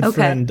 that's my good Okay.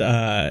 friend.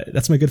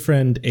 That's my good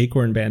friend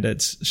Acorn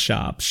Bandit's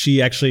shop.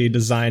 She actually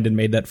designed and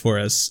made that for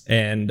us,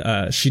 and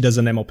she does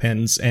enamel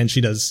pins, and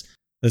she does.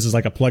 This is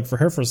like a plug for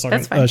her for a second.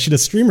 That's fine. She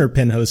does streamer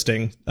pin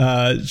hosting.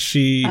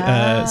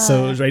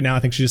 So right now I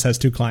think she just has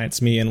 2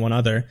 clients, me and one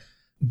other,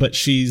 but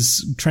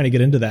she's trying to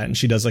get into that, and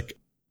she does like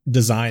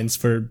designs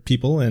for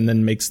people and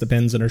then makes the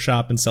pins in her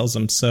shop and sells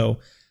them. So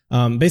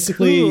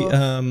basically,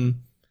 Cool.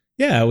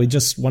 yeah, we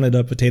just wanted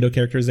a potato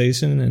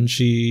characterization, and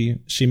she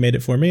made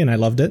it for me, and I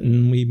loved it,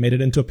 and we made it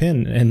into a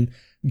pin and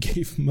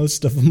gave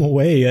most of them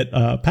away at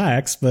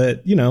PAX,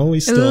 but we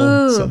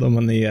still Ooh. sell them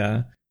on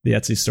the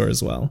Etsy store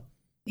as well.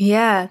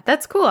 Yeah,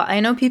 that's cool. I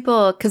know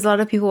people, because a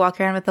lot of people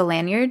walk around with the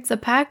lanyards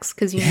at PAX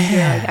because you need your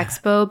like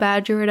expo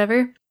badge or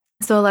whatever.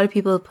 So a lot of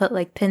people put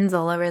like pins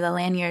all over the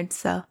lanyards.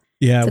 So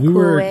Yeah, it's a we cool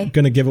were way.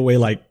 going to give away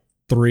like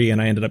 3,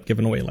 and I ended up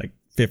giving away like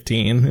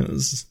 15. It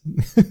was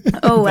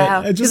Oh, but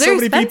wow. 'Cause just they're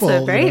so many people,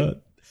 expensive, right?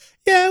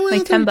 Yeah, well,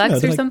 Like $10 they're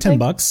or like something?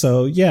 $10.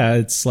 So yeah,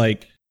 it's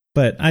like,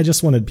 but I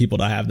just wanted people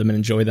to have them and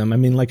enjoy them. I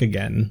mean, like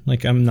again,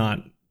 like I'm not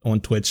on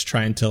Twitch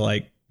trying to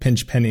like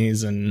pinch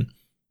pennies and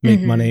make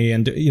Mhm. money,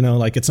 and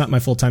like it's not my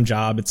full-time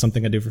job. It's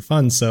something I do for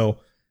fun. So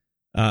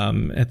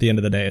at the end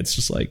of the day, it's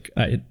just like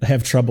I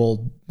have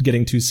trouble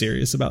getting too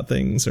serious about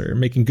things or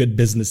making good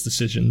business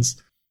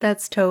decisions.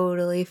 That's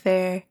totally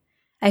fair.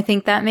 I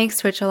think that makes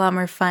Twitch a lot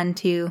more fun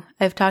too.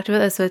 I've talked about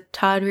this with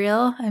Todd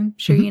Real. I'm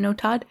sure Mhm. you know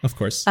Todd. Of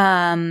course.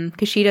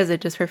 Because she does it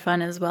just for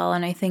fun as well.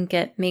 And I think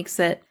it makes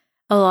it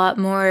a lot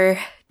more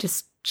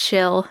just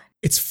chill.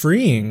 It's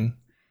freeing.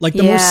 Like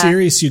the more Yeah.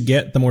 serious you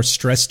get, the more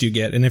stressed you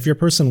get. And if you're a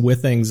person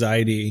with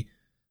anxiety,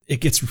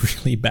 it gets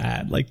really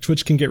bad. Like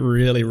Twitch can get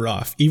really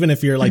rough. Even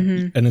if you're like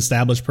Mhm. an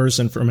established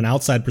person, from an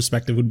outside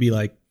perspective would be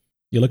like,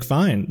 you look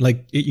fine.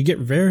 Like you get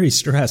very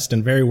stressed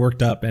and very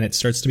worked up, and it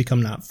starts to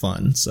become not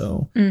fun.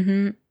 So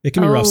Mm-hmm. it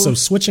can be rough. Oh. So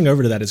switching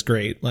over to that is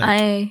great. Like,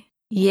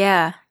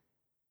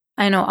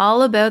 I know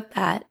all about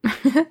that.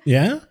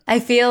 yeah. I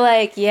feel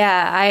like,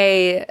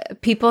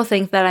 people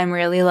think that I'm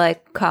really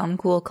like calm,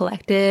 cool,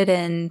 collected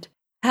and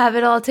have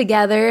it all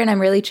together and I'm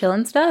really chill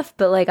and stuff.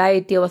 But like I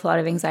deal with a lot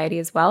of anxiety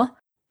as well.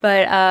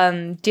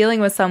 But dealing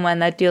with someone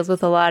that deals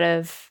with a lot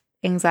of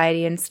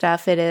anxiety and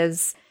stuff, it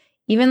is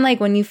even like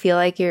when you feel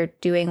like you're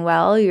doing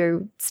well,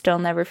 you still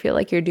never feel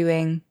like you're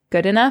doing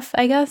good enough,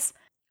 I guess.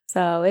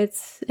 So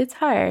it's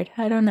hard.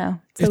 I don't know.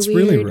 It's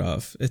really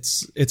rough.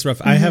 It's rough.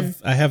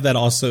 Mm-hmm. I have that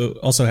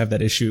also have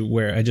that issue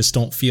where I just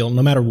don't feel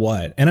no matter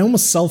what. And I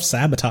almost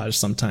self-sabotage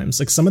sometimes.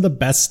 Like some of the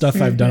best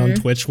stuff I've done on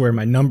Twitch where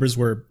my numbers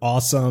were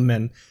awesome,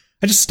 and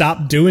I just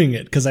stopped doing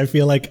it because I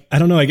feel like, I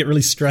don't know, I get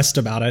really stressed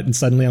about it, and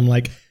suddenly I'm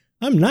like,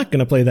 I'm not going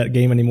to play that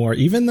game anymore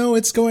even though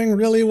it's going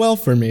really well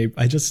for me.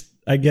 I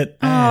get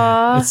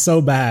it's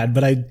so bad,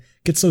 but I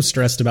get so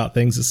stressed about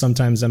things that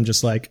sometimes I'm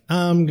just like,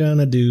 I'm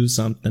gonna do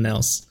something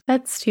else.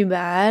 That's too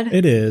bad.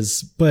 It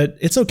is, but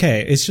it's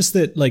okay. It's just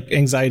that like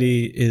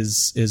anxiety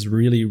is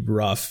really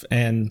rough,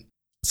 and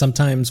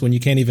sometimes when you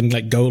can't even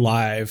like go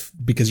live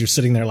because you're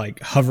sitting there like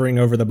hovering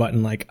over the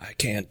button like, I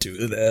can't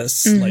do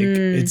this. Like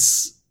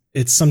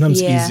it's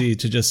sometimes easy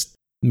to just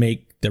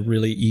make the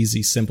really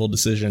easy, simple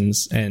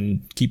decisions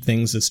and keep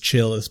things as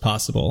chill as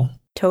possible.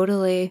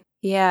 Totally.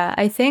 Yeah.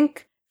 I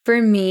think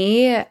for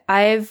me,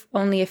 I've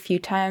only a few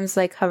times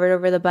like hovered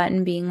over the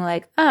button being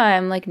like, oh,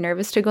 I'm like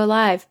nervous to go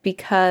live,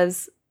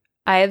 because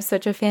I have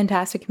such a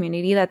fantastic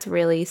community that's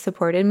really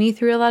supported me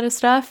through a lot of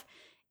stuff.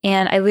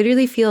 And I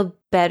literally feel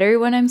better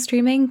when I'm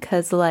streaming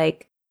because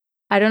like,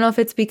 I don't know if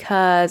it's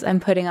because I'm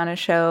putting on a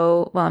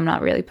show. Well, I'm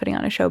not really putting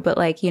on a show, but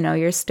like,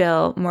 you're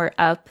still more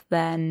up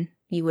than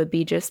you would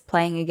be just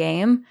playing a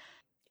game.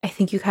 I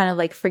think you kind of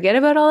like forget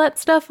about all that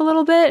stuff a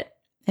little bit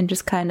and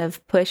just kind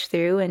of push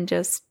through and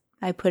just,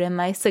 I put in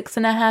my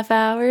 6.5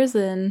 hours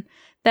and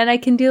then I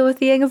can deal with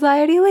the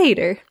anxiety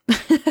later.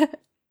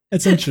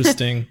 It's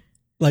interesting.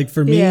 Like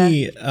for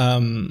me,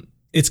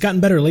 it's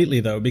gotten better lately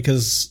though,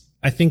 because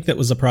I think that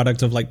was a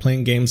product of like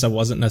playing games I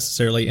wasn't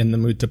necessarily in the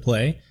mood to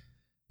play,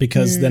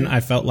 because then I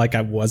felt like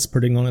I was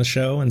putting on a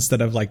show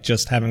instead of like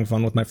just having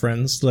fun with my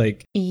friends.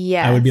 Like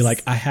I would be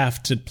like, I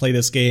have to play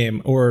this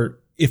game. Or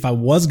if I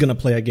was going to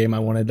play a game I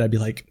wanted, I'd be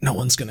like, no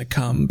one's going to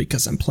come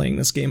because I'm playing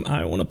this game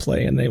I want to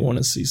play and they want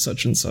to see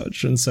such and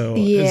such. And so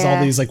there's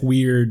all these like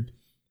weird.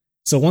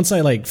 So once I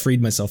like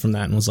freed myself from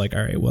that and was like,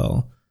 all right,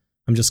 well,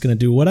 I'm just going to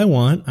do what I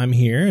want. I'm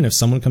here. And if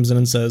someone comes in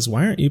and says,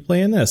 why aren't you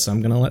playing this?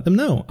 I'm going to let them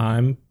know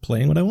I'm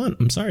playing what I want.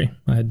 I'm sorry.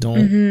 I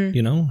don't,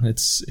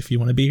 it's, if you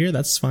want to be here,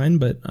 that's fine.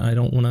 But I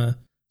don't want to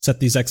set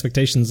these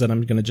expectations that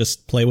I'm going to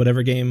just play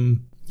whatever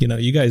game,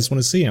 you guys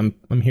want to see.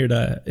 I'm here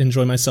to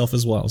enjoy myself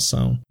as well.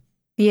 So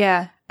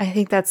yeah, I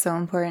think that's so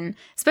important.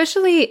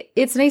 Especially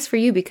it's nice for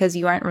you because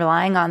you aren't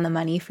relying on the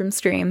money from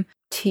stream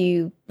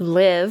to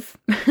live.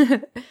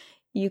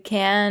 You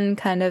can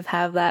kind of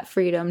have that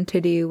freedom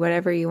to do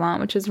whatever you want,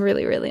 which is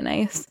really, really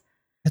nice.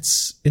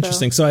 That's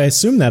interesting. So I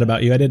assume that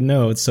about you. I didn't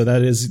know. So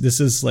this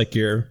is like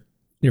your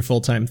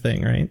full-time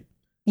thing, right?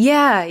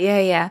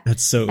 Yeah.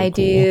 That's so cool. I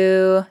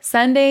do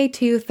Sunday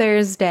to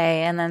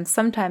Thursday and then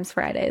sometimes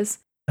Fridays.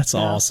 That's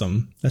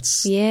awesome.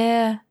 That's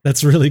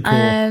really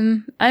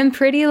cool. I'm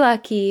pretty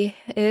lucky.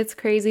 It's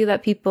crazy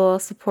that people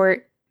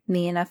support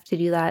me enough to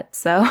do that.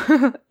 So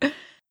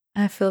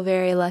I feel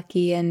very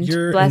lucky and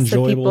blessed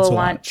that people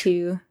want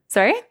to.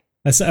 Sorry?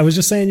 I was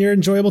just saying you're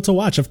enjoyable to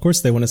watch. Of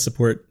course they want to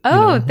support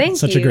thank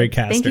such you. a great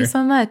caster. Thank you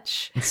so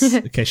much.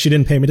 Okay, she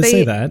didn't pay me to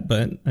say that,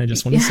 but I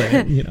just want to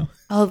say it,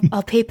 I'll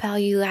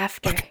PayPal you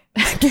after. Okay,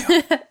 thank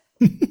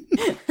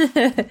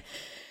you.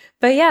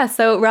 But yeah,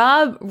 so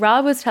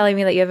Rob was telling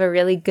me that you have a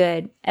really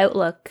good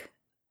outlook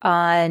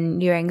on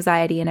your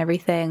anxiety and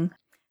everything.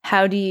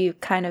 How do you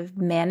kind of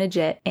manage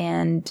it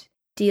and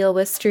deal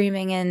with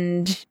streaming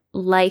and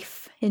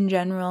life in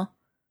general?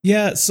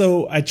 Yeah,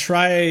 so I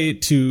try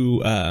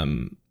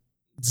to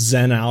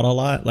zen out a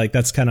lot. Like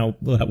that's kind of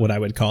what I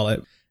would call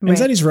it.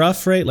 Anxiety's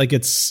rough, right? Like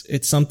it's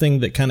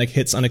something that kind of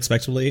hits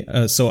unexpectedly.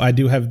 So I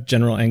do have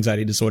general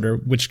anxiety disorder,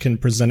 which can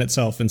present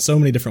itself in so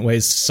many different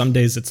ways. Some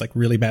days it's like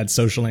really bad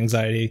social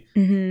anxiety.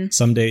 Mm-hmm.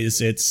 Some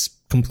days it's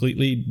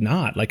completely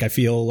not. Like I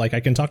feel like I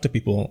can talk to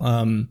people.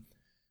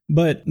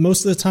 But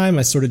most of the time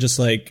I sort of just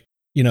like,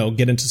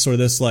 get into sort of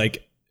this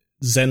like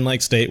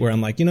zen-like state where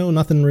I'm like,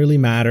 nothing really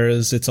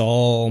matters. It's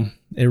all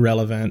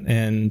irrelevant.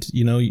 And,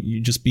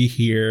 you just be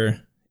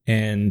here.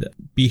 And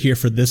be here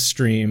for this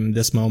stream,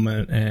 this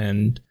moment,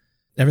 and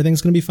everything's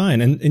going to be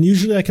fine. And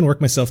usually I can work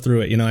myself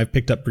through it. I've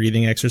picked up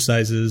breathing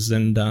exercises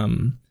and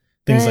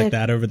things like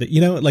that over the,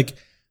 like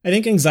I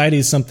think anxiety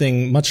is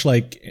something much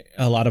like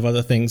a lot of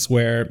other things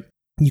where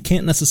you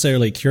can't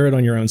necessarily cure it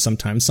on your own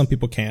sometimes. Some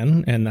people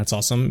can, and that's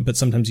awesome, but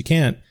sometimes you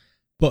can't.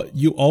 But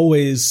you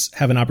always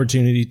have an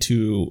opportunity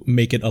to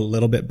make it a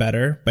little bit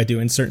better by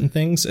doing certain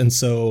things. And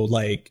so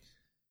like,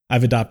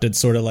 I've adopted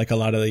sort of like a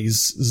lot of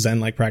these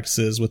Zen-like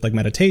practices with like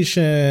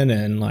meditation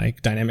and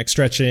like dynamic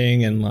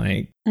stretching and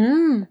like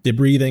the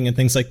breathing and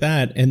things like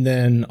that. And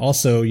then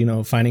also,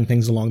 finding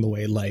things along the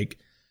way, like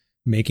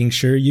making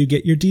sure you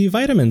get your D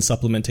vitamin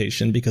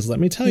supplementation, because let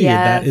me tell you,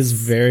 that is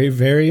very,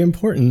 very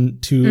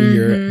important to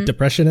your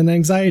depression and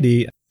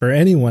anxiety. For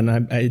anyone,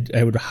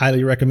 I would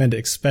highly recommend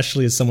it,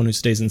 especially as someone who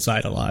stays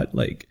inside a lot.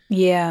 Like,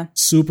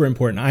 super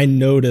important. I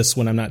notice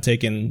when I'm not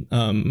taking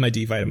my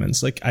D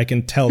vitamins, like I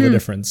can tell the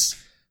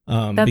difference.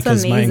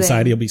 Because my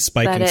anxiety will be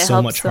spiking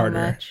so much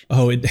harder.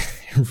 Oh, it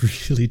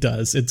really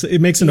does.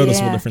 It makes a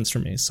noticeable difference for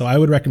me. So I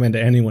would recommend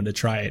to anyone to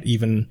try it.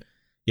 Even,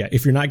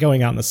 if you're not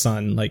going out in the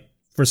sun, like,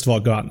 first of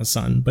all, go out in the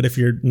sun. But if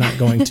you're not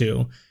going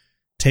to,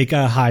 take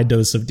a high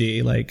dose of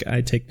D. Like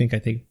I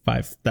think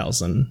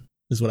 5,000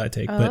 is what I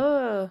take. I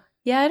don't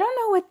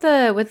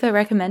know what the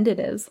recommended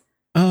is.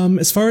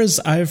 As far as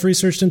I've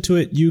researched into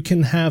it, you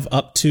can have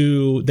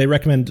they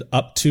recommend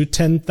up to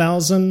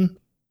 10,000,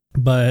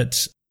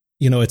 but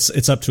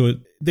it's up to it.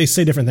 They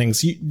say different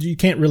things. You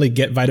can't really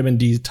get vitamin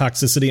D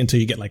toxicity until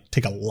you get like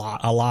take a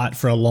lot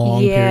for a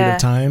long period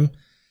of time.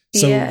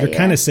 So you're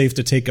kind of safe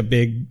to take a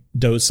big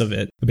dose of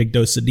it, a big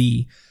dose of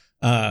D.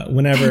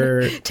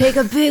 Whenever take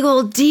a big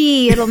old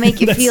D, it'll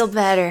make you feel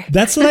better.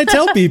 That's what I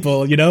tell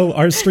people.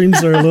 Our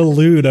streams are a little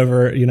lewd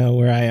over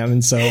where I am,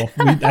 and so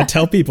I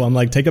tell people, I'm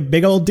like, take a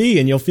big old D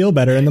and you'll feel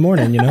better in the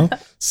morning.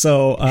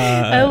 So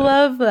I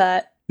love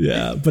that.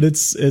 Yeah, but it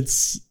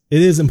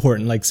is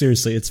important. Like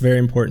seriously, it's very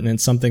important and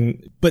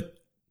something. But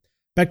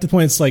back to the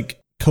point, it's like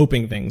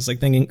coping things,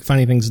 like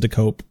finding things to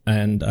cope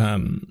and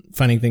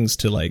finding things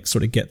to like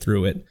sort of get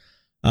through it.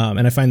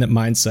 And I find that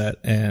mindset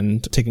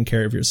and taking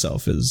care of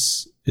yourself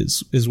is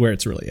where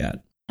it's really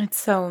at. It's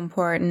so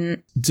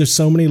important. There's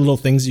so many little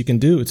things you can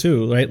do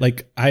too, right?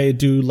 Like I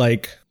do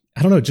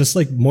I don't know, just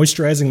like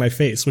moisturizing my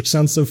face, which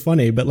sounds so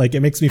funny, but like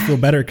it makes me feel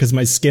better because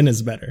my skin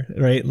is better,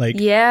 right? Like,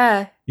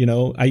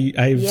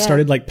 I've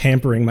started like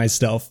pampering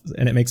myself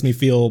and it makes me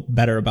feel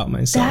better about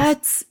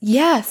myself. So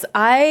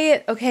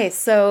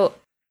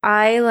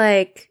I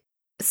like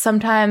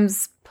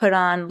sometimes put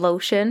on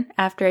lotion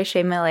after I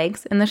shave my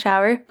legs in the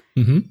shower.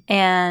 Mm-hmm.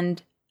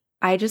 And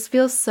I just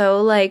feel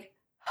so like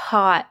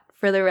hot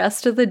for the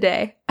rest of the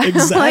day.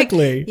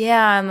 Exactly.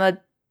 I'm a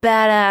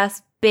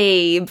badass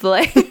babe.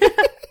 Like,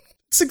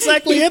 that's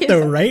exactly it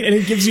though, right? And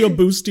it gives you a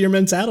boost to your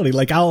mentality.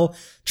 Like I'll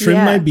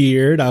trim my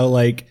beard. I'll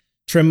like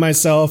trim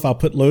myself. I'll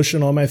put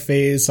lotion on my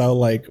face. I'll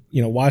like,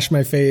 wash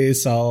my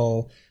face.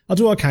 I'll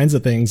do all kinds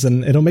of things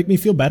and it'll make me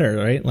feel better,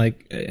 right?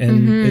 Like,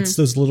 and it's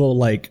those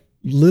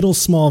little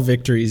small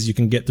victories you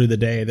can get through the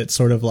day that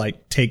sort of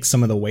like take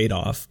some of the weight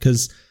off.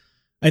 Cause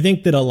I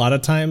think that a lot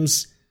of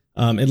times,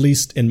 at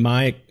least in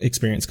my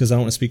experience, because I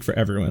don't want to speak for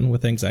everyone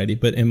with anxiety,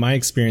 but in my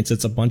experience,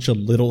 it's a bunch of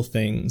little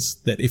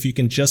things that if you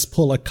can just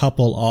pull a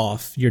couple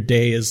off, your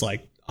day is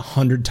like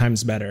 100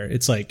 times better.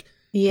 It's like,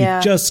 you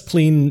just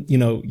clean,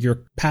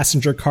 your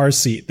passenger car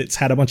seat that's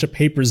had a bunch of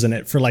papers in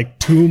it for like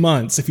 2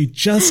 months. If you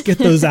just get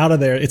those out of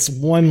there, it's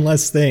one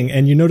less thing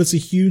and you notice a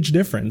huge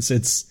difference.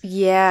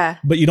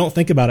 But you don't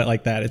think about it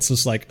like that. It's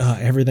just like,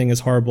 everything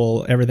is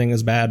horrible. Everything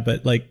is bad.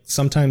 But like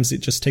sometimes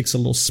it just takes a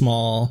little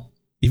small,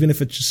 even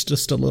if it's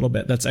just a little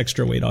bit, that's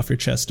extra weight off your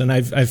chest. And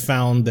I've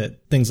found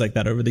that things like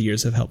that over the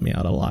years have helped me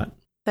out a lot.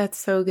 That's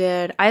so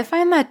good. I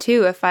find that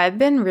too. If I've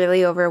been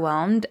really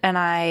overwhelmed and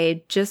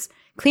I just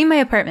clean my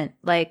apartment.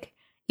 Like,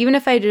 even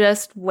if I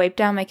just wipe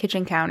down my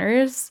kitchen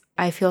counters,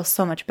 I feel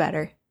so much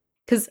better.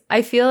 Because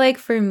I feel like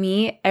for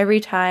me, every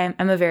time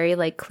I'm a very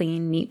like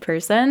clean, neat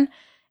person.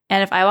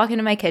 And if I walk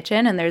into my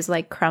kitchen and there's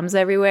like crumbs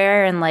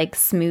everywhere and like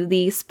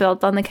smoothie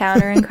spilt on the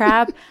counter and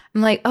crap,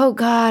 I'm like, oh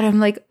God, I'm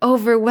like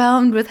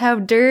overwhelmed with how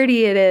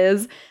dirty it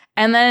is.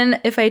 And then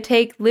if I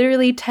take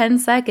literally 10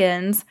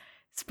 seconds,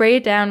 spray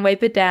it down,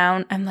 wipe it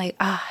down, I'm like,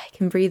 I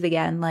can breathe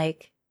again.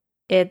 Like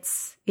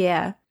it's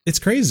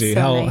crazy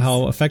so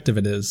how effective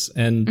it is.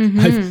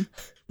 And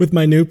with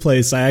my new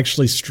place, I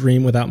actually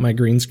stream without my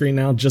green screen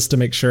now just to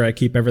make sure I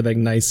keep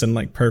everything nice and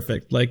like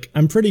perfect. Like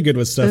I'm pretty good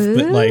with stuff,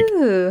 but like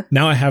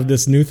now I have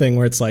this new thing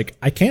where it's like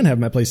I can't have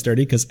my place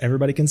dirty because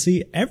everybody can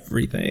see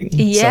everything.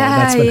 Yeah, so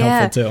that's been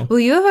helpful too. Well,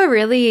 you have a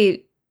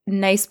really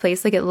nice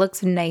place. Like it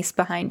looks nice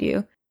behind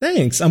you.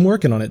 Thanks. I'm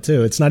working on it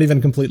too. It's not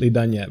even completely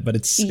done yet, but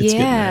it's getting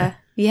there.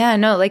 Yeah,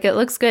 no, like it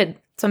looks good.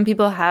 Some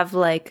people have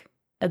like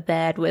a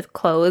bed with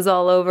clothes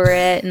all over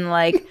it and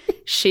like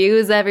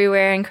shoes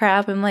everywhere and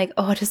crap. I'm like,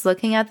 oh, just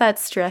looking at that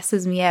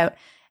stresses me out.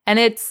 And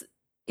it's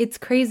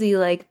crazy,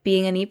 like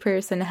being a neat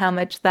person, how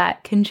much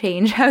that can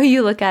change how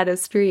you look at a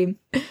stream.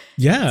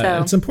 Yeah,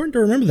 So it's important to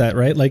remember that,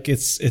 right? Like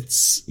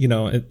it's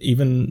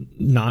even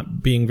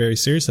not being very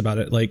serious about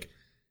it, like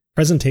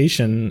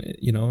presentation,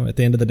 at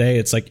the end of the day,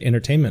 it's like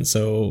entertainment.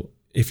 So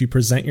if you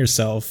present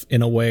yourself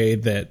in a way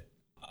that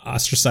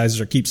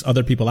ostracizes or keeps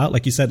other people out,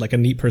 like you said, like a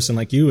neat person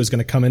like you is going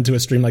to come into a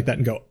stream like that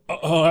and go,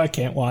 oh, I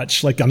can't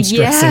watch, like I'm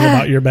stressing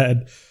about your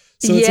bed.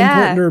 So it's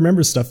important to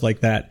remember stuff like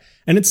that.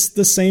 And it's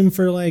the same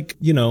for like,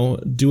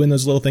 doing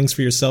those little things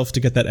for yourself to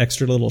get that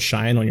extra little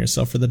shine on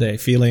yourself for the day,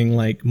 feeling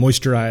like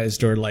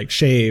moisturized or like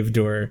shaved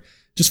or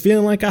just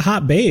feeling like a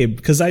hot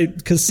babe. Cause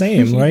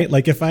same, right?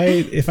 Like if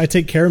I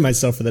take care of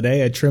myself for the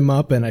day, I trim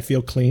up and I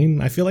feel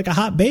clean, I feel like a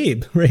hot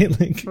babe, right?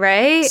 Like,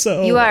 right?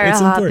 So you are a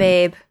hot important.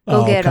 babe.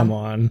 Go get 'em. Come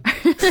on.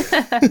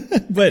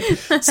 But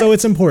so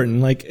it's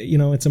important, like,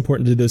 it's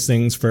important to do those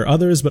things for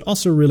others, but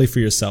also really for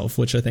yourself,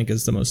 which I think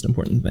is the most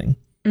important thing.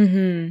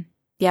 Mm-hmm.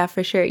 Yeah,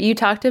 for sure. You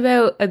talked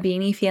about a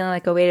beanie feeling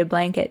like a weighted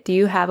blanket. Do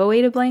you have a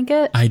weighted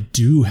blanket? I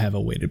do have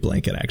a weighted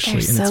blanket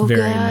actually, and it's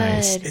very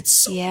nice. It's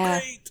so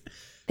great.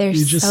 They're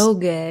so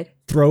good.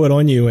 Throw it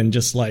on you and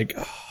just like,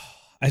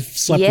 I've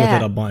slept with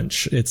it a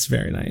bunch. It's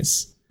very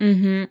nice.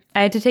 Mm-hmm.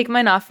 I had to take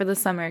mine off for the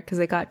summer because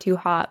it got too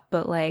hot,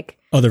 but like,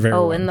 they're very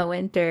warm. In the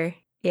winter,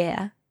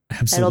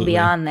 absolutely, it'll be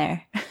on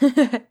there.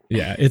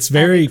 Yeah, it's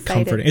very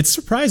comforting. It's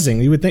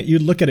surprising. You would think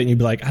you'd look at it and you'd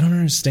be like, I don't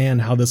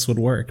understand how this would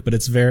work, but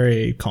it's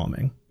very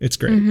calming. It's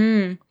great.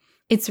 Mm-hmm.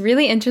 It's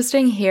really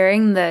interesting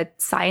hearing the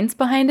science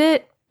behind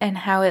it and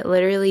how it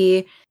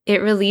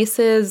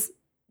releases.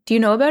 Do you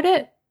know about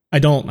it? I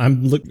don't.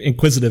 I'm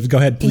inquisitive. Go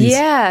ahead, please.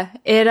 Yeah,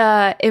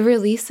 it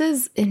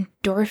releases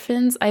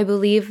endorphins, I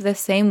believe, the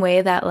same way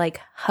that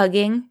like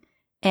hugging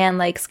and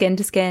like skin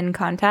to skin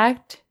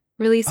contact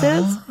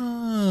releases.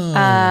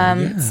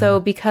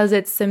 So because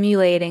it's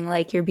simulating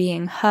like you're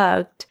being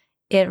hugged,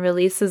 it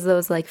releases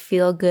those like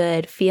feel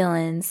good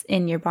feelings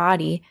in your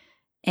body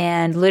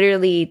and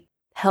literally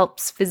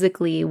helps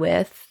physically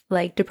with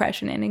like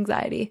depression and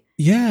anxiety.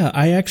 Yeah,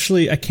 I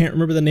can't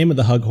remember the name of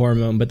the hug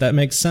hormone, but that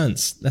makes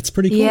sense. That's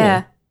pretty cool.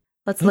 Yeah.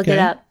 Let's look it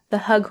up. The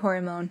hug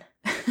hormone.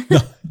 No,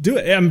 do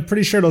it. I'm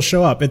pretty sure it'll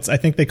show up. I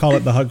think they call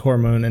it the hug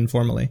hormone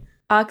informally.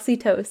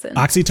 Oxytocin.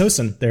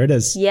 Oxytocin. There it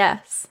is.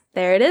 Yes,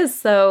 there it is.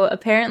 So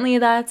apparently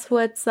that's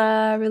what's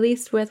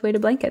released with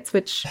weighted blankets,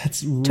 which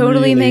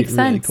totally makes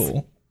sense. Really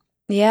cool.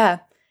 Yeah,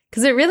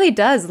 because it really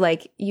does.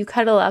 Like you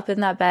cuddle up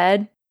in that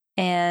bed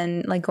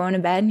and like going to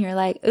bed and you're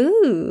like,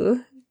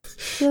 ooh,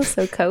 feels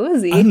so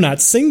cozy. I'm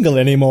not single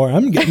anymore.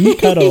 I'm getting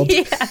cuddled.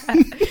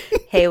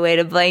 Hey,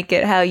 weighted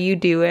blanket, how you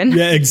doing?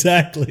 Yeah,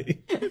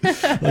 exactly.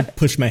 Like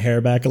push my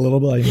hair back a little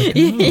bit. Like,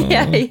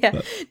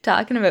 Yeah.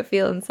 Talking about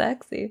feeling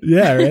sexy.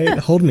 Yeah, right.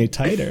 Hold me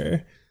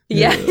tighter.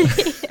 Yeah.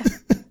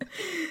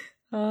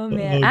 Oh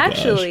man.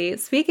 Actually,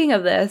 speaking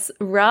of this,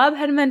 Rob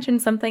had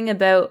mentioned something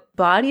about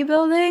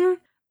bodybuilding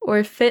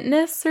or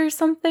fitness or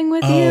something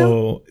with you.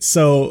 Oh,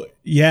 so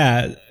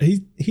yeah,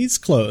 he's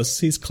close.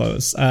 He's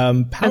close.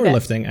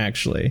 Powerlifting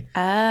actually.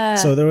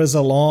 So there was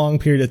a long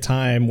period of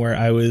time where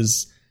I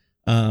was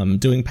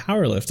doing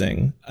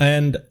powerlifting,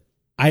 and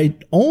I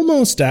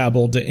almost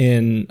dabbled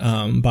in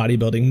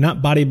bodybuilding.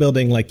 Not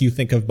bodybuilding like you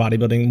think of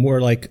bodybuilding,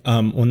 more like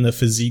on the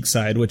physique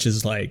side, which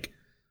is like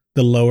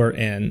the lower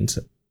end,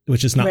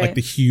 which is not like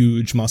the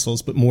huge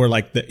muscles, but more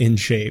like the in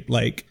shape,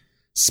 like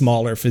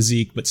smaller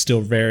physique, but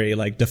still very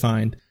like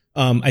defined.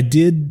 I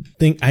did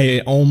think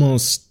I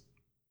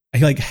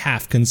like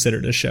half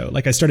considered a show.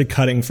 Like I started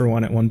cutting for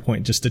one at one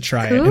point just to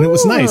try it. And it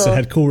was nice. It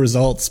had cool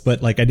results,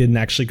 but like I didn't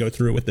actually go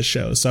through with the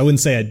show. So I wouldn't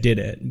say I did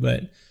it,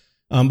 but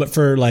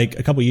for like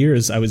a couple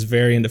years, I was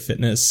very into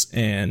fitness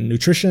and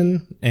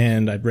nutrition,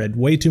 and I'd read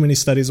way too many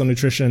studies on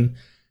nutrition.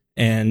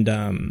 And,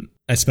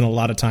 I spent a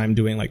lot of time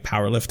doing like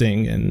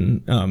powerlifting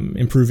and,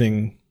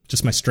 improving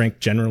just my strength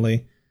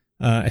generally.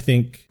 I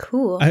think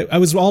I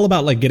was all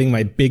about like getting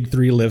my big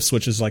 3 lifts,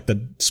 which is like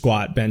the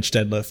squat, bench,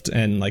 deadlift,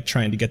 and like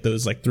trying to get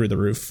those like through the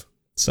roof.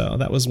 So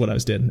that was what I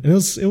was doing. And it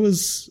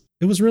was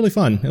really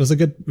fun. It was a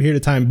good period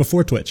of time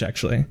before Twitch,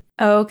 actually.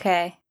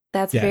 Okay.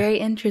 That's very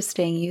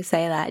interesting you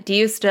say that. Do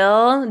you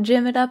still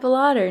gym it up a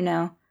lot or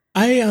no?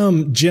 I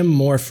gym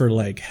more for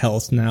like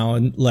health now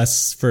and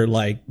less for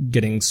like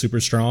getting super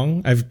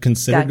strong. I've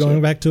considered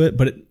going back to it,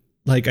 but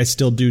I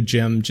still do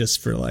gym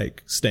just for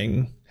like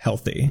staying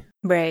healthy.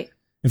 Right.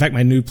 In fact,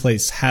 my new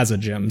place has a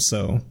gym,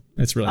 so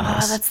it's really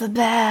nice. Oh, that's the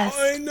best.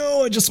 I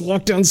know. I just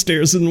walk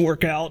downstairs and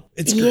work out.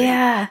 It's great.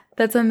 Yeah,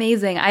 that's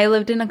amazing. I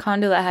lived in a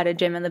condo that had a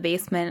gym in the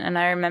basement, and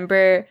I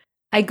remember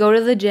I go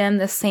to the gym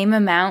the same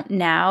amount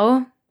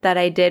now that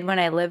I did when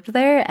I lived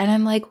there, and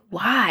I'm like,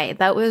 why?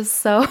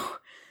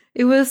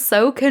 It was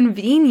so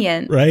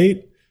convenient.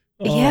 Right?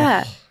 Oh,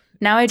 yeah.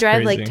 Now I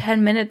drive crazy. like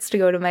 10 minutes to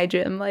go to my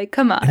gym. Like,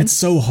 come on. And it's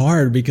so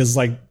hard because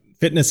like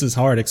fitness is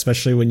hard,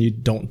 especially when you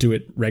don't do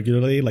it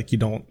regularly. Like you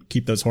don't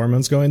keep those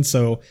hormones going.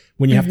 So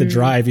when you have to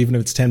drive, even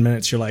if it's 10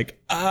 minutes, you're like,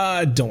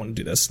 I don't want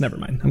to do this. Never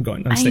mind.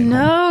 I'm staying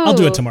home. I'll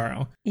do it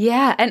tomorrow.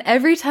 Yeah. And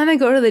every time I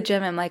go to the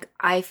gym, I'm like,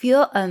 I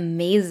feel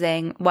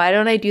amazing. Why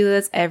don't I do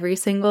this every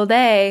single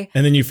day?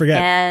 And then you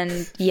forget. And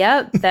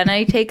then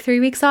I take 3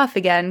 weeks off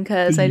again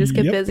because I just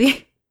get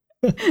busy.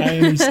 I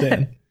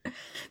understand.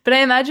 But I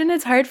imagine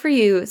it's hard for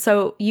you.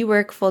 So you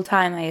work full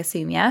time, I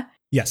assume, yeah?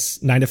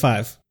 Yes, 9 to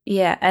 5.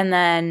 Yeah, and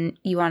then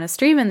you want to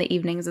stream in the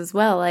evenings as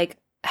well. Like,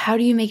 how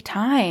do you make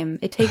time?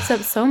 It takes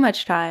up so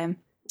much time.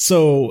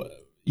 So,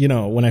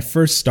 when I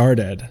first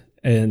started,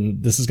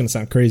 and this is going to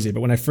sound crazy,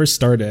 but when I first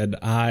started,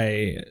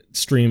 I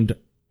streamed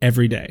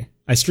every day.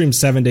 I streamed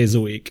 7 days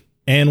a week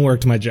and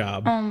worked my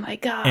job. Oh my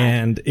God.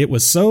 And it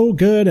was so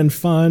good and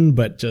fun,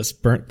 but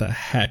just burnt the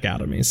heck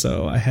out of me.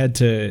 So I had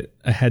to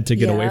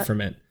get away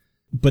from it.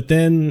 But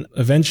then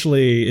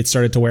eventually it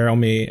started to wear on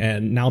me.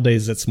 And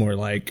nowadays it's more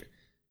like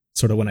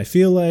sort of when I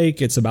feel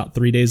like. It's about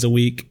 3 days a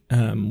week,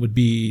 would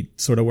be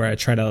sort of where I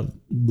try to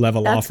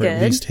level off or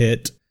at least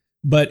hit.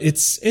 But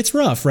it's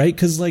rough, right?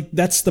 Because like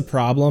that's the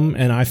problem.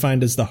 And I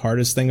find is the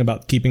hardest thing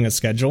about keeping a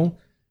schedule.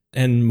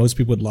 And most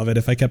people would love it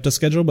if I kept a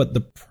schedule. But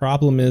the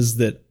problem is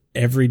that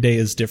every day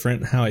is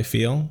different how I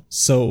feel.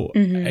 So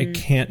I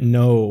can't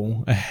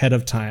know ahead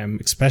of time,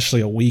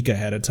 especially a week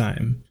ahead of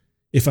time,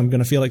 if I'm going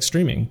to feel like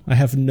streaming. I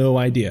have no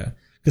idea.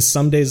 Because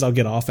some days I'll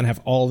get off and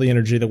have all the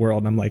energy of the world.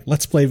 And I'm like,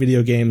 let's play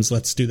video games.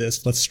 Let's do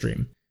this. Let's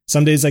stream.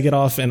 Some days I get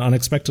off and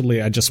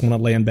unexpectedly I just want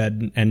to lay in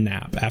bed and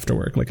nap after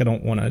work. Like I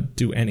don't want to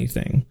do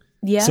anything.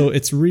 Yeah. So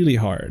it's really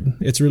hard.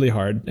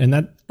 And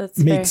that's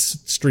makes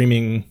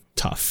streaming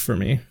tough for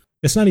me.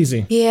 It's not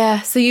easy.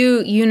 Yeah. So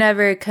you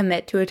never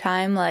commit to a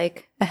time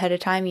like ahead of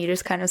time. You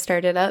just kind of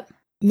start it up.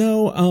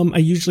 No, I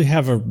usually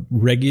have a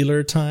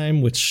regular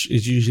time, which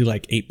is usually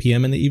like 8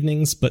 p.m. in the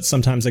evenings. But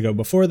sometimes I go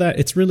before that.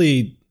 It's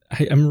really,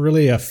 I'm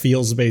really a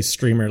feels-based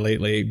streamer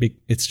lately.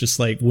 It's just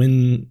like,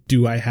 when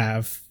do I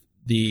have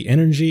the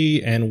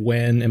energy and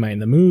when am I in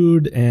the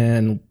mood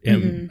and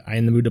am I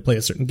in the mood to play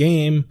a certain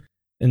game?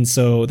 And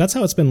so that's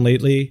how it's been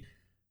lately,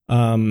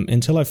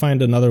 until I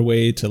find another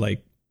way to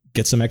like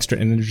get some extra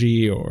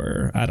energy,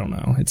 or I don't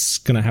know. It's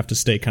going to have to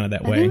stay kind of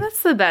that way. I think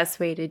that's the best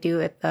way to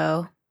do it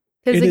though.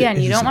 Because again,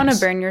 you don't want to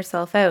burn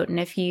yourself out. And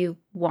if you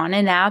want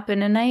to nap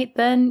in a night,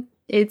 then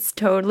it's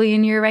totally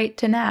in your right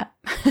to nap.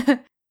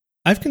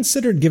 I've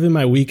considered giving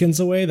my weekends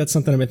away. That's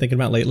something I've been thinking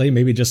about lately.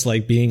 Maybe just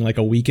like being like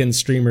a weekend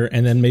streamer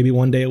and then maybe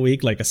one day a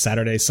week, like a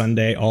Saturday,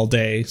 Sunday, all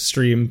day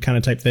stream kind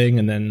of type thing.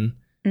 And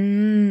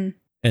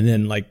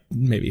then like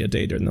maybe a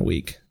day during the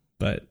week.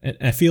 But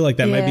I feel like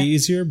that might be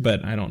easier,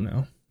 but I don't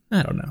know.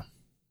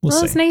 We'll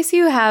see. It's nice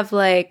you have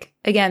like,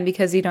 again,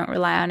 because you don't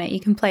rely on it,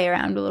 you can play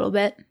around a little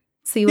bit.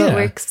 See what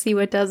works, see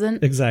what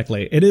doesn't.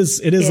 Exactly. It is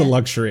a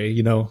luxury.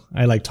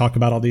 I like talk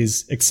about all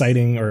these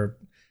exciting or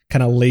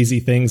kind of lazy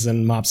things,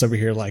 and Mop's over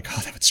here like,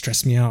 oh, that would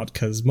stress me out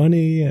because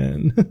money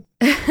and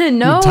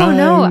No.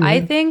 I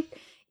think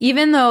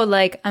even though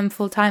like I'm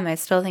full time, I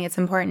still think it's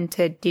important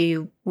to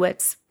do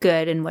what's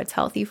good and what's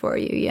healthy for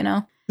you,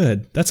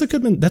 Good. That's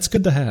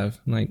good to have.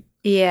 Like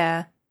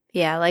Yeah.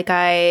 Like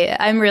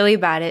I'm really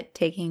bad at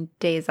taking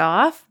days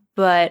off,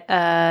 but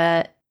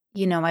I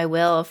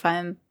will if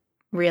I'm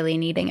really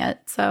needing it.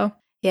 So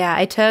yeah,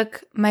 I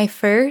took my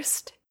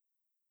first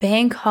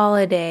bank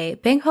holiday,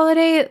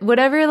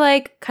 whatever,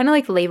 like kind of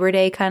like Labor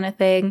Day kind of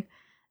thing.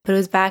 But it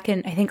was back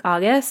in, I think,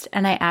 August.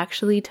 And I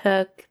actually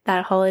took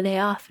that holiday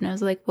off. And I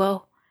was like,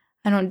 whoa,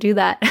 I don't do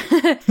that.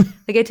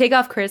 Like I take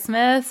off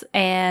Christmas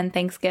and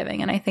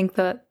Thanksgiving. And I think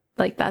that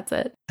like, that's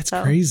it. That's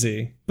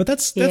crazy. But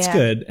that's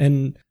good.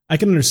 And I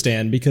can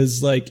understand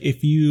because like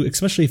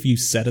especially if you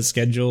set a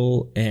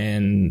schedule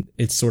and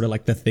it's sort of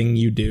like the thing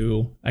you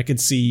do, I could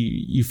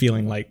see you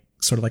feeling like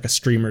sort of like a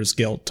streamer's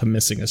guilt to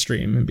missing a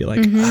stream and be like,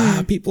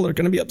 people are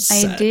going to be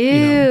upset.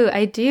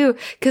 I do.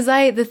 Because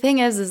the thing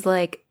is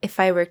like, if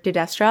I worked a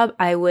desk job,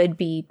 I would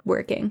be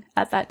working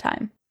at that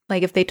time.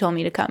 Like if they told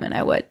me to come in,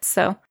 I would.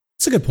 So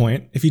it's a good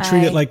point. If you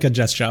treat it like a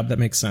desk job, that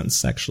makes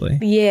sense, actually.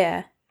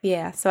 Yeah.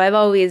 So I've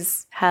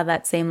always had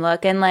that same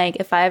look. And like,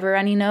 if I have a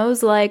runny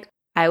nose, like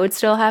I would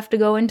still have to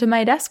go into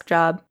my desk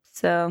job.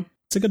 So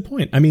it's a good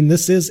point. I mean,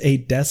 this is a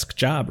desk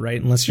job,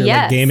 right? Unless you're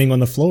like gaming on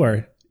the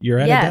floor. You're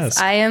at a desk.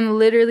 Yes, I am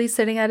literally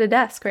sitting at a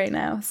desk right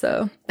now.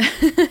 So,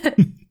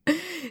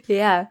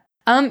 yeah.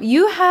 Do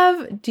you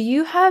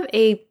have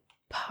a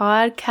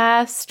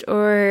podcast,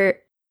 or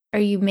are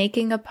you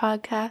making a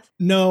podcast?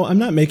 No, I'm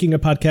not making a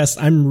podcast.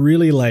 I'm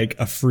really like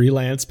a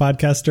freelance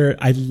podcaster.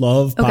 I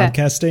love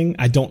podcasting.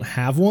 I don't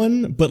have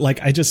one, but like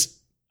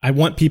I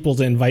want people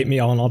to invite me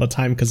on all the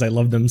time because I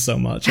love them so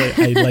much.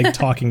 I like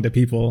talking to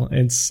people.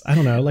 I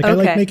don't know, like I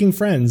like making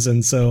friends.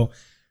 And so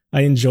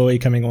I enjoy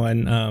coming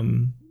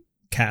on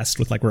cast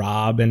with like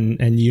Rob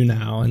and you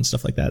now and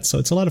stuff like that. So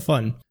it's a lot of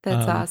fun.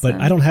 That's awesome.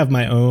 But I don't have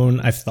my own.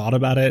 I've thought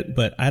about it,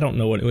 but I don't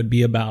know what it would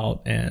be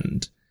about.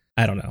 And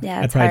I don't know.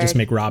 Yeah, I'd probably just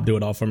make Rob do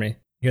it all for me.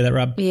 Hear that,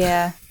 Rob?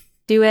 Yeah.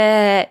 Do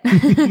it.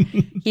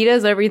 He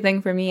does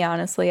everything for me,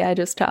 honestly. I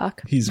just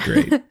talk. He's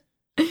great.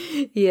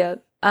 Yeah.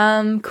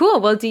 Cool.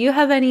 Well, do you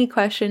have any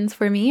questions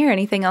for me or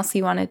anything else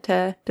you wanted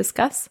to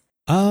discuss?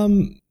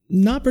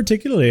 Not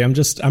particularly.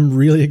 I'm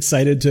really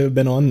excited to have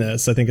been on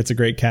this. I think it's a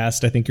great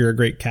cast. I think you're a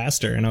great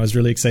caster, and I was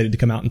really excited to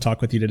come out and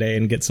talk with you today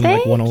and get some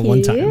like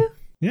one-on-one time.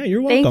 Yeah,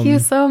 you're welcome. Thank you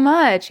so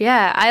much.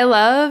 Yeah, I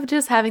love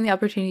just having the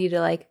opportunity to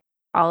like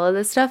all of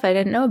this stuff I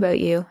didn't know about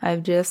you.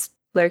 I've just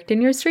lurked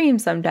in your stream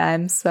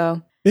sometimes,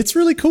 so it's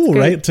really cool,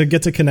 right? To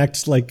get to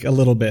connect like a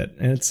little bit.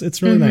 And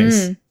it's really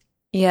nice.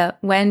 Yeah.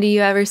 When do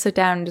you ever sit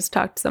down and just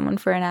talk to someone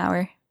for an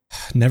hour?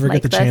 Never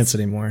get the chance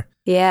anymore.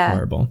 Yeah.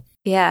 Horrible.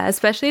 Yeah.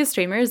 Especially as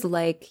streamers,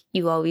 like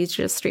you always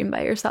just stream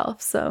by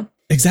yourself. So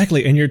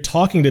exactly. And you're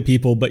talking to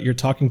people, but you're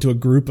talking to a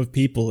group of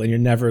people and you're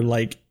never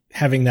like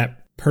having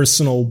that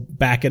personal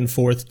back and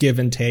forth give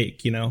and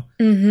take, you know?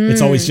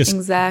 It's always just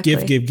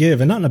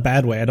give. And not in a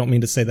bad way. I don't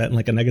mean to say that in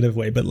like a negative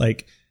way, but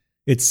like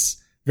it's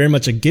very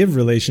much a give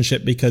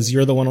relationship because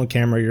you're the one on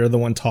camera, you're the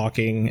one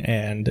talking,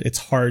 and it's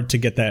hard to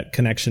get that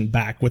connection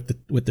back with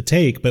the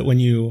take. But when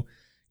you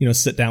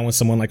sit down with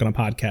someone like on a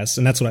podcast,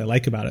 and that's what I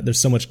like about it, there's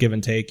so much give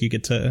and take. You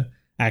get to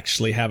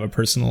actually have a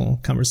personal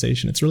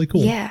conversation. It's really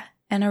cool. Yeah.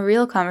 And a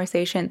real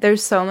conversation.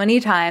 There's so many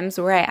times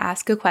where I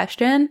ask a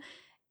question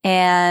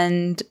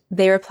and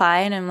they reply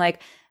and I'm like,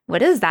 what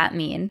does that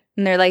mean?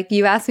 And they're like,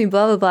 you asked me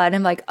blah, blah, blah. And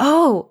I'm like,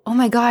 oh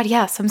my God,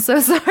 yes, I'm so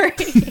sorry.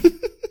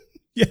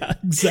 Yeah,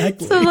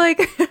 exactly. So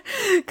like,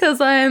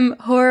 because I'm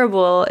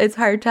horrible, it's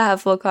hard to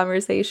have full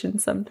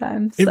conversations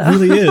sometimes. So. It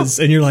really is.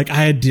 And you're like,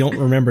 I don't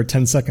remember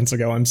 10 seconds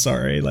ago. I'm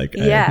sorry. Like,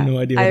 I have no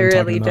idea what I'm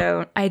talking about.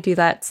 Don't. I do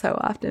that so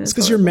often. It's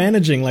because you're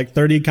managing like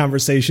 30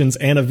 conversations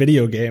and a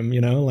video game,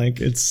 you know,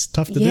 like it's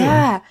tough to do.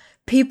 Yeah.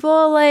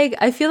 People like,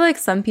 I feel like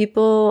some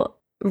people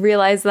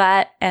realize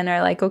that and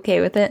are like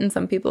okay with it. And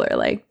some people are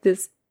like,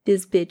 this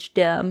bitch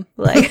dumb.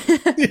 Like,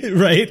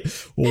 right.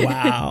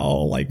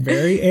 Wow. Like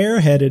very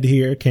airheaded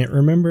here. Can't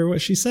remember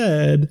what she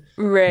said.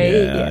 Right.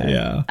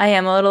 Yeah. I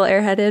am a little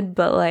airheaded,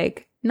 but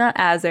like not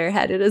as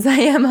airheaded as I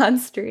am on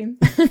stream.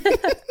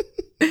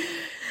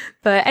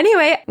 But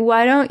anyway,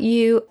 why don't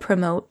you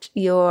promote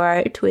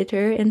your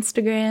Twitter,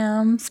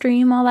 Instagram,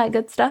 stream, all that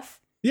good stuff?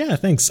 Yeah,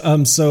 thanks.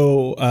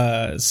 So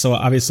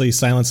obviously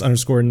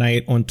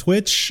silence_night on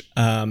Twitch.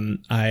 I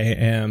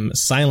am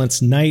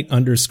silence_night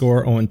on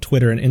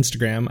Twitter and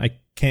Instagram. I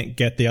can't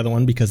get the other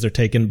one because they're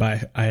taken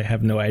by, I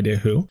have no idea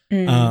who.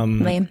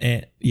 Lame.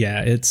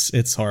 Yeah,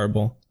 it's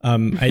horrible.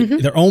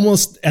 They're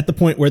almost at the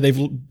point where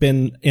they've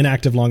been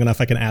inactive long enough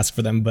I can ask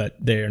for them, but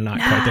they're not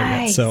quite there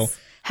yet. So,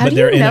 how do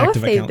you know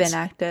if they've been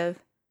active?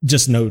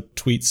 Just no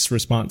tweets,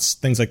 response,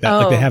 things like that.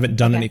 Like they haven't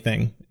done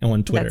anything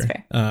on Twitter.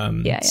 That's fair.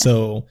 Yeah.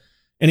 So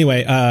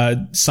anyway,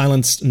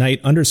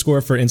 silence_night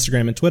for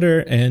Instagram and Twitter,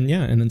 and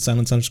then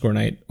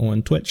silence_night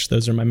on Twitch.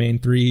 Those are my main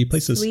 3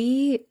 places.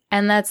 Sweet.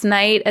 And that's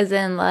night as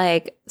in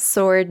like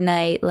sword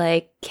night,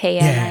 like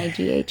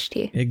KNIGHT.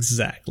 Yeah,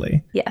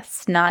 exactly.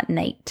 Yes, not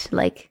night,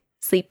 like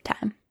sleep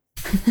time.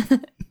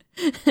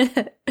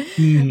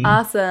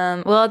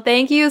 Awesome. Well,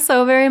 thank you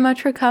so very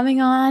much for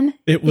coming on.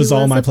 It was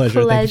all my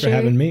pleasure. Thank you for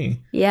having me.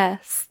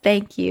 Yes,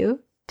 thank you.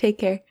 Take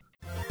care.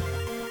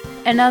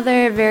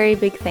 Another very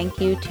big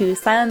thank you to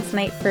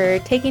silence_night for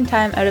taking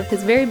time out of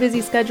his very busy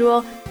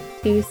schedule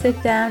to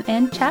sit down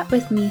and chat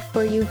with me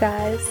for you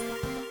guys.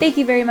 Thank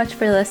you very much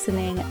for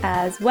listening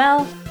as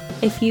well.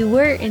 If you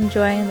were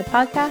enjoying the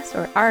podcast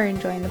or are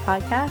enjoying the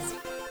podcast,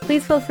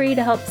 please feel free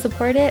to help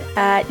support it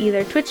at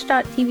either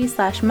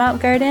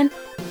twitch.tv/mopgarden,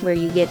 where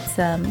you get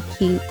some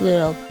cute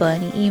little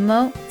bunny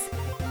emotes,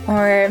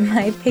 or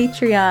my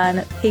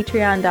Patreon,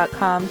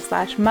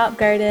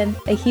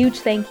 patreon.com/mopgarden. A huge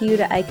thank you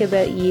to Ike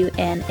About You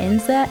and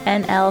Inza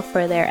NL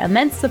for their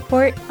immense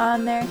support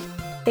on there.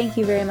 Thank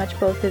you very much,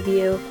 both of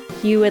you.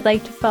 If you would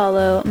like to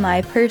follow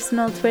my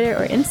personal Twitter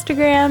or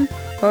Instagram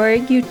or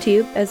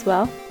YouTube as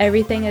well,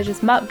 everything is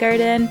just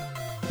Mopgarden.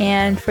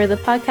 And for the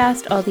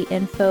podcast, all the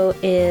info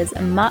is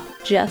Mop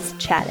Just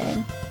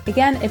Chatting.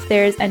 Again, if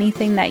there's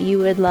anything that you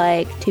would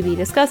like to be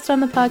discussed on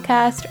the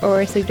podcast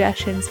or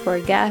suggestions for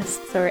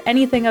guests or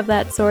anything of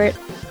that sort,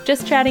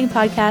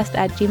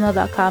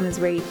 justchattingpodcast@gmail.com is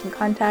where you can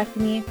contact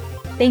me.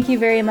 Thank you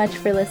very much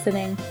for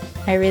listening.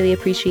 I really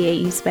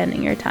appreciate you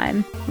spending your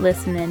time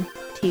listening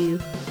to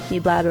me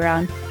blabber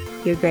on.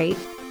 You're great.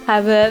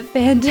 Have a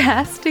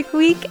fantastic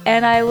week,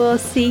 and I will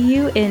see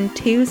you in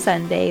 2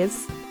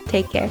 Sundays.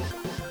 Take care.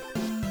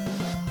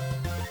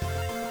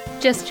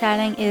 Just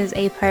Chatting is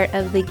a part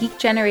of the Geek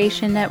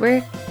Generation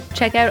Network.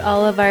 Check out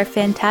all of our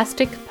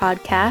fantastic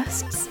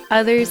podcasts,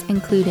 others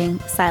including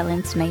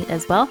Silence Night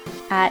as well,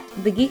 at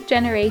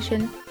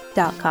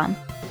thegeekgeneration.com.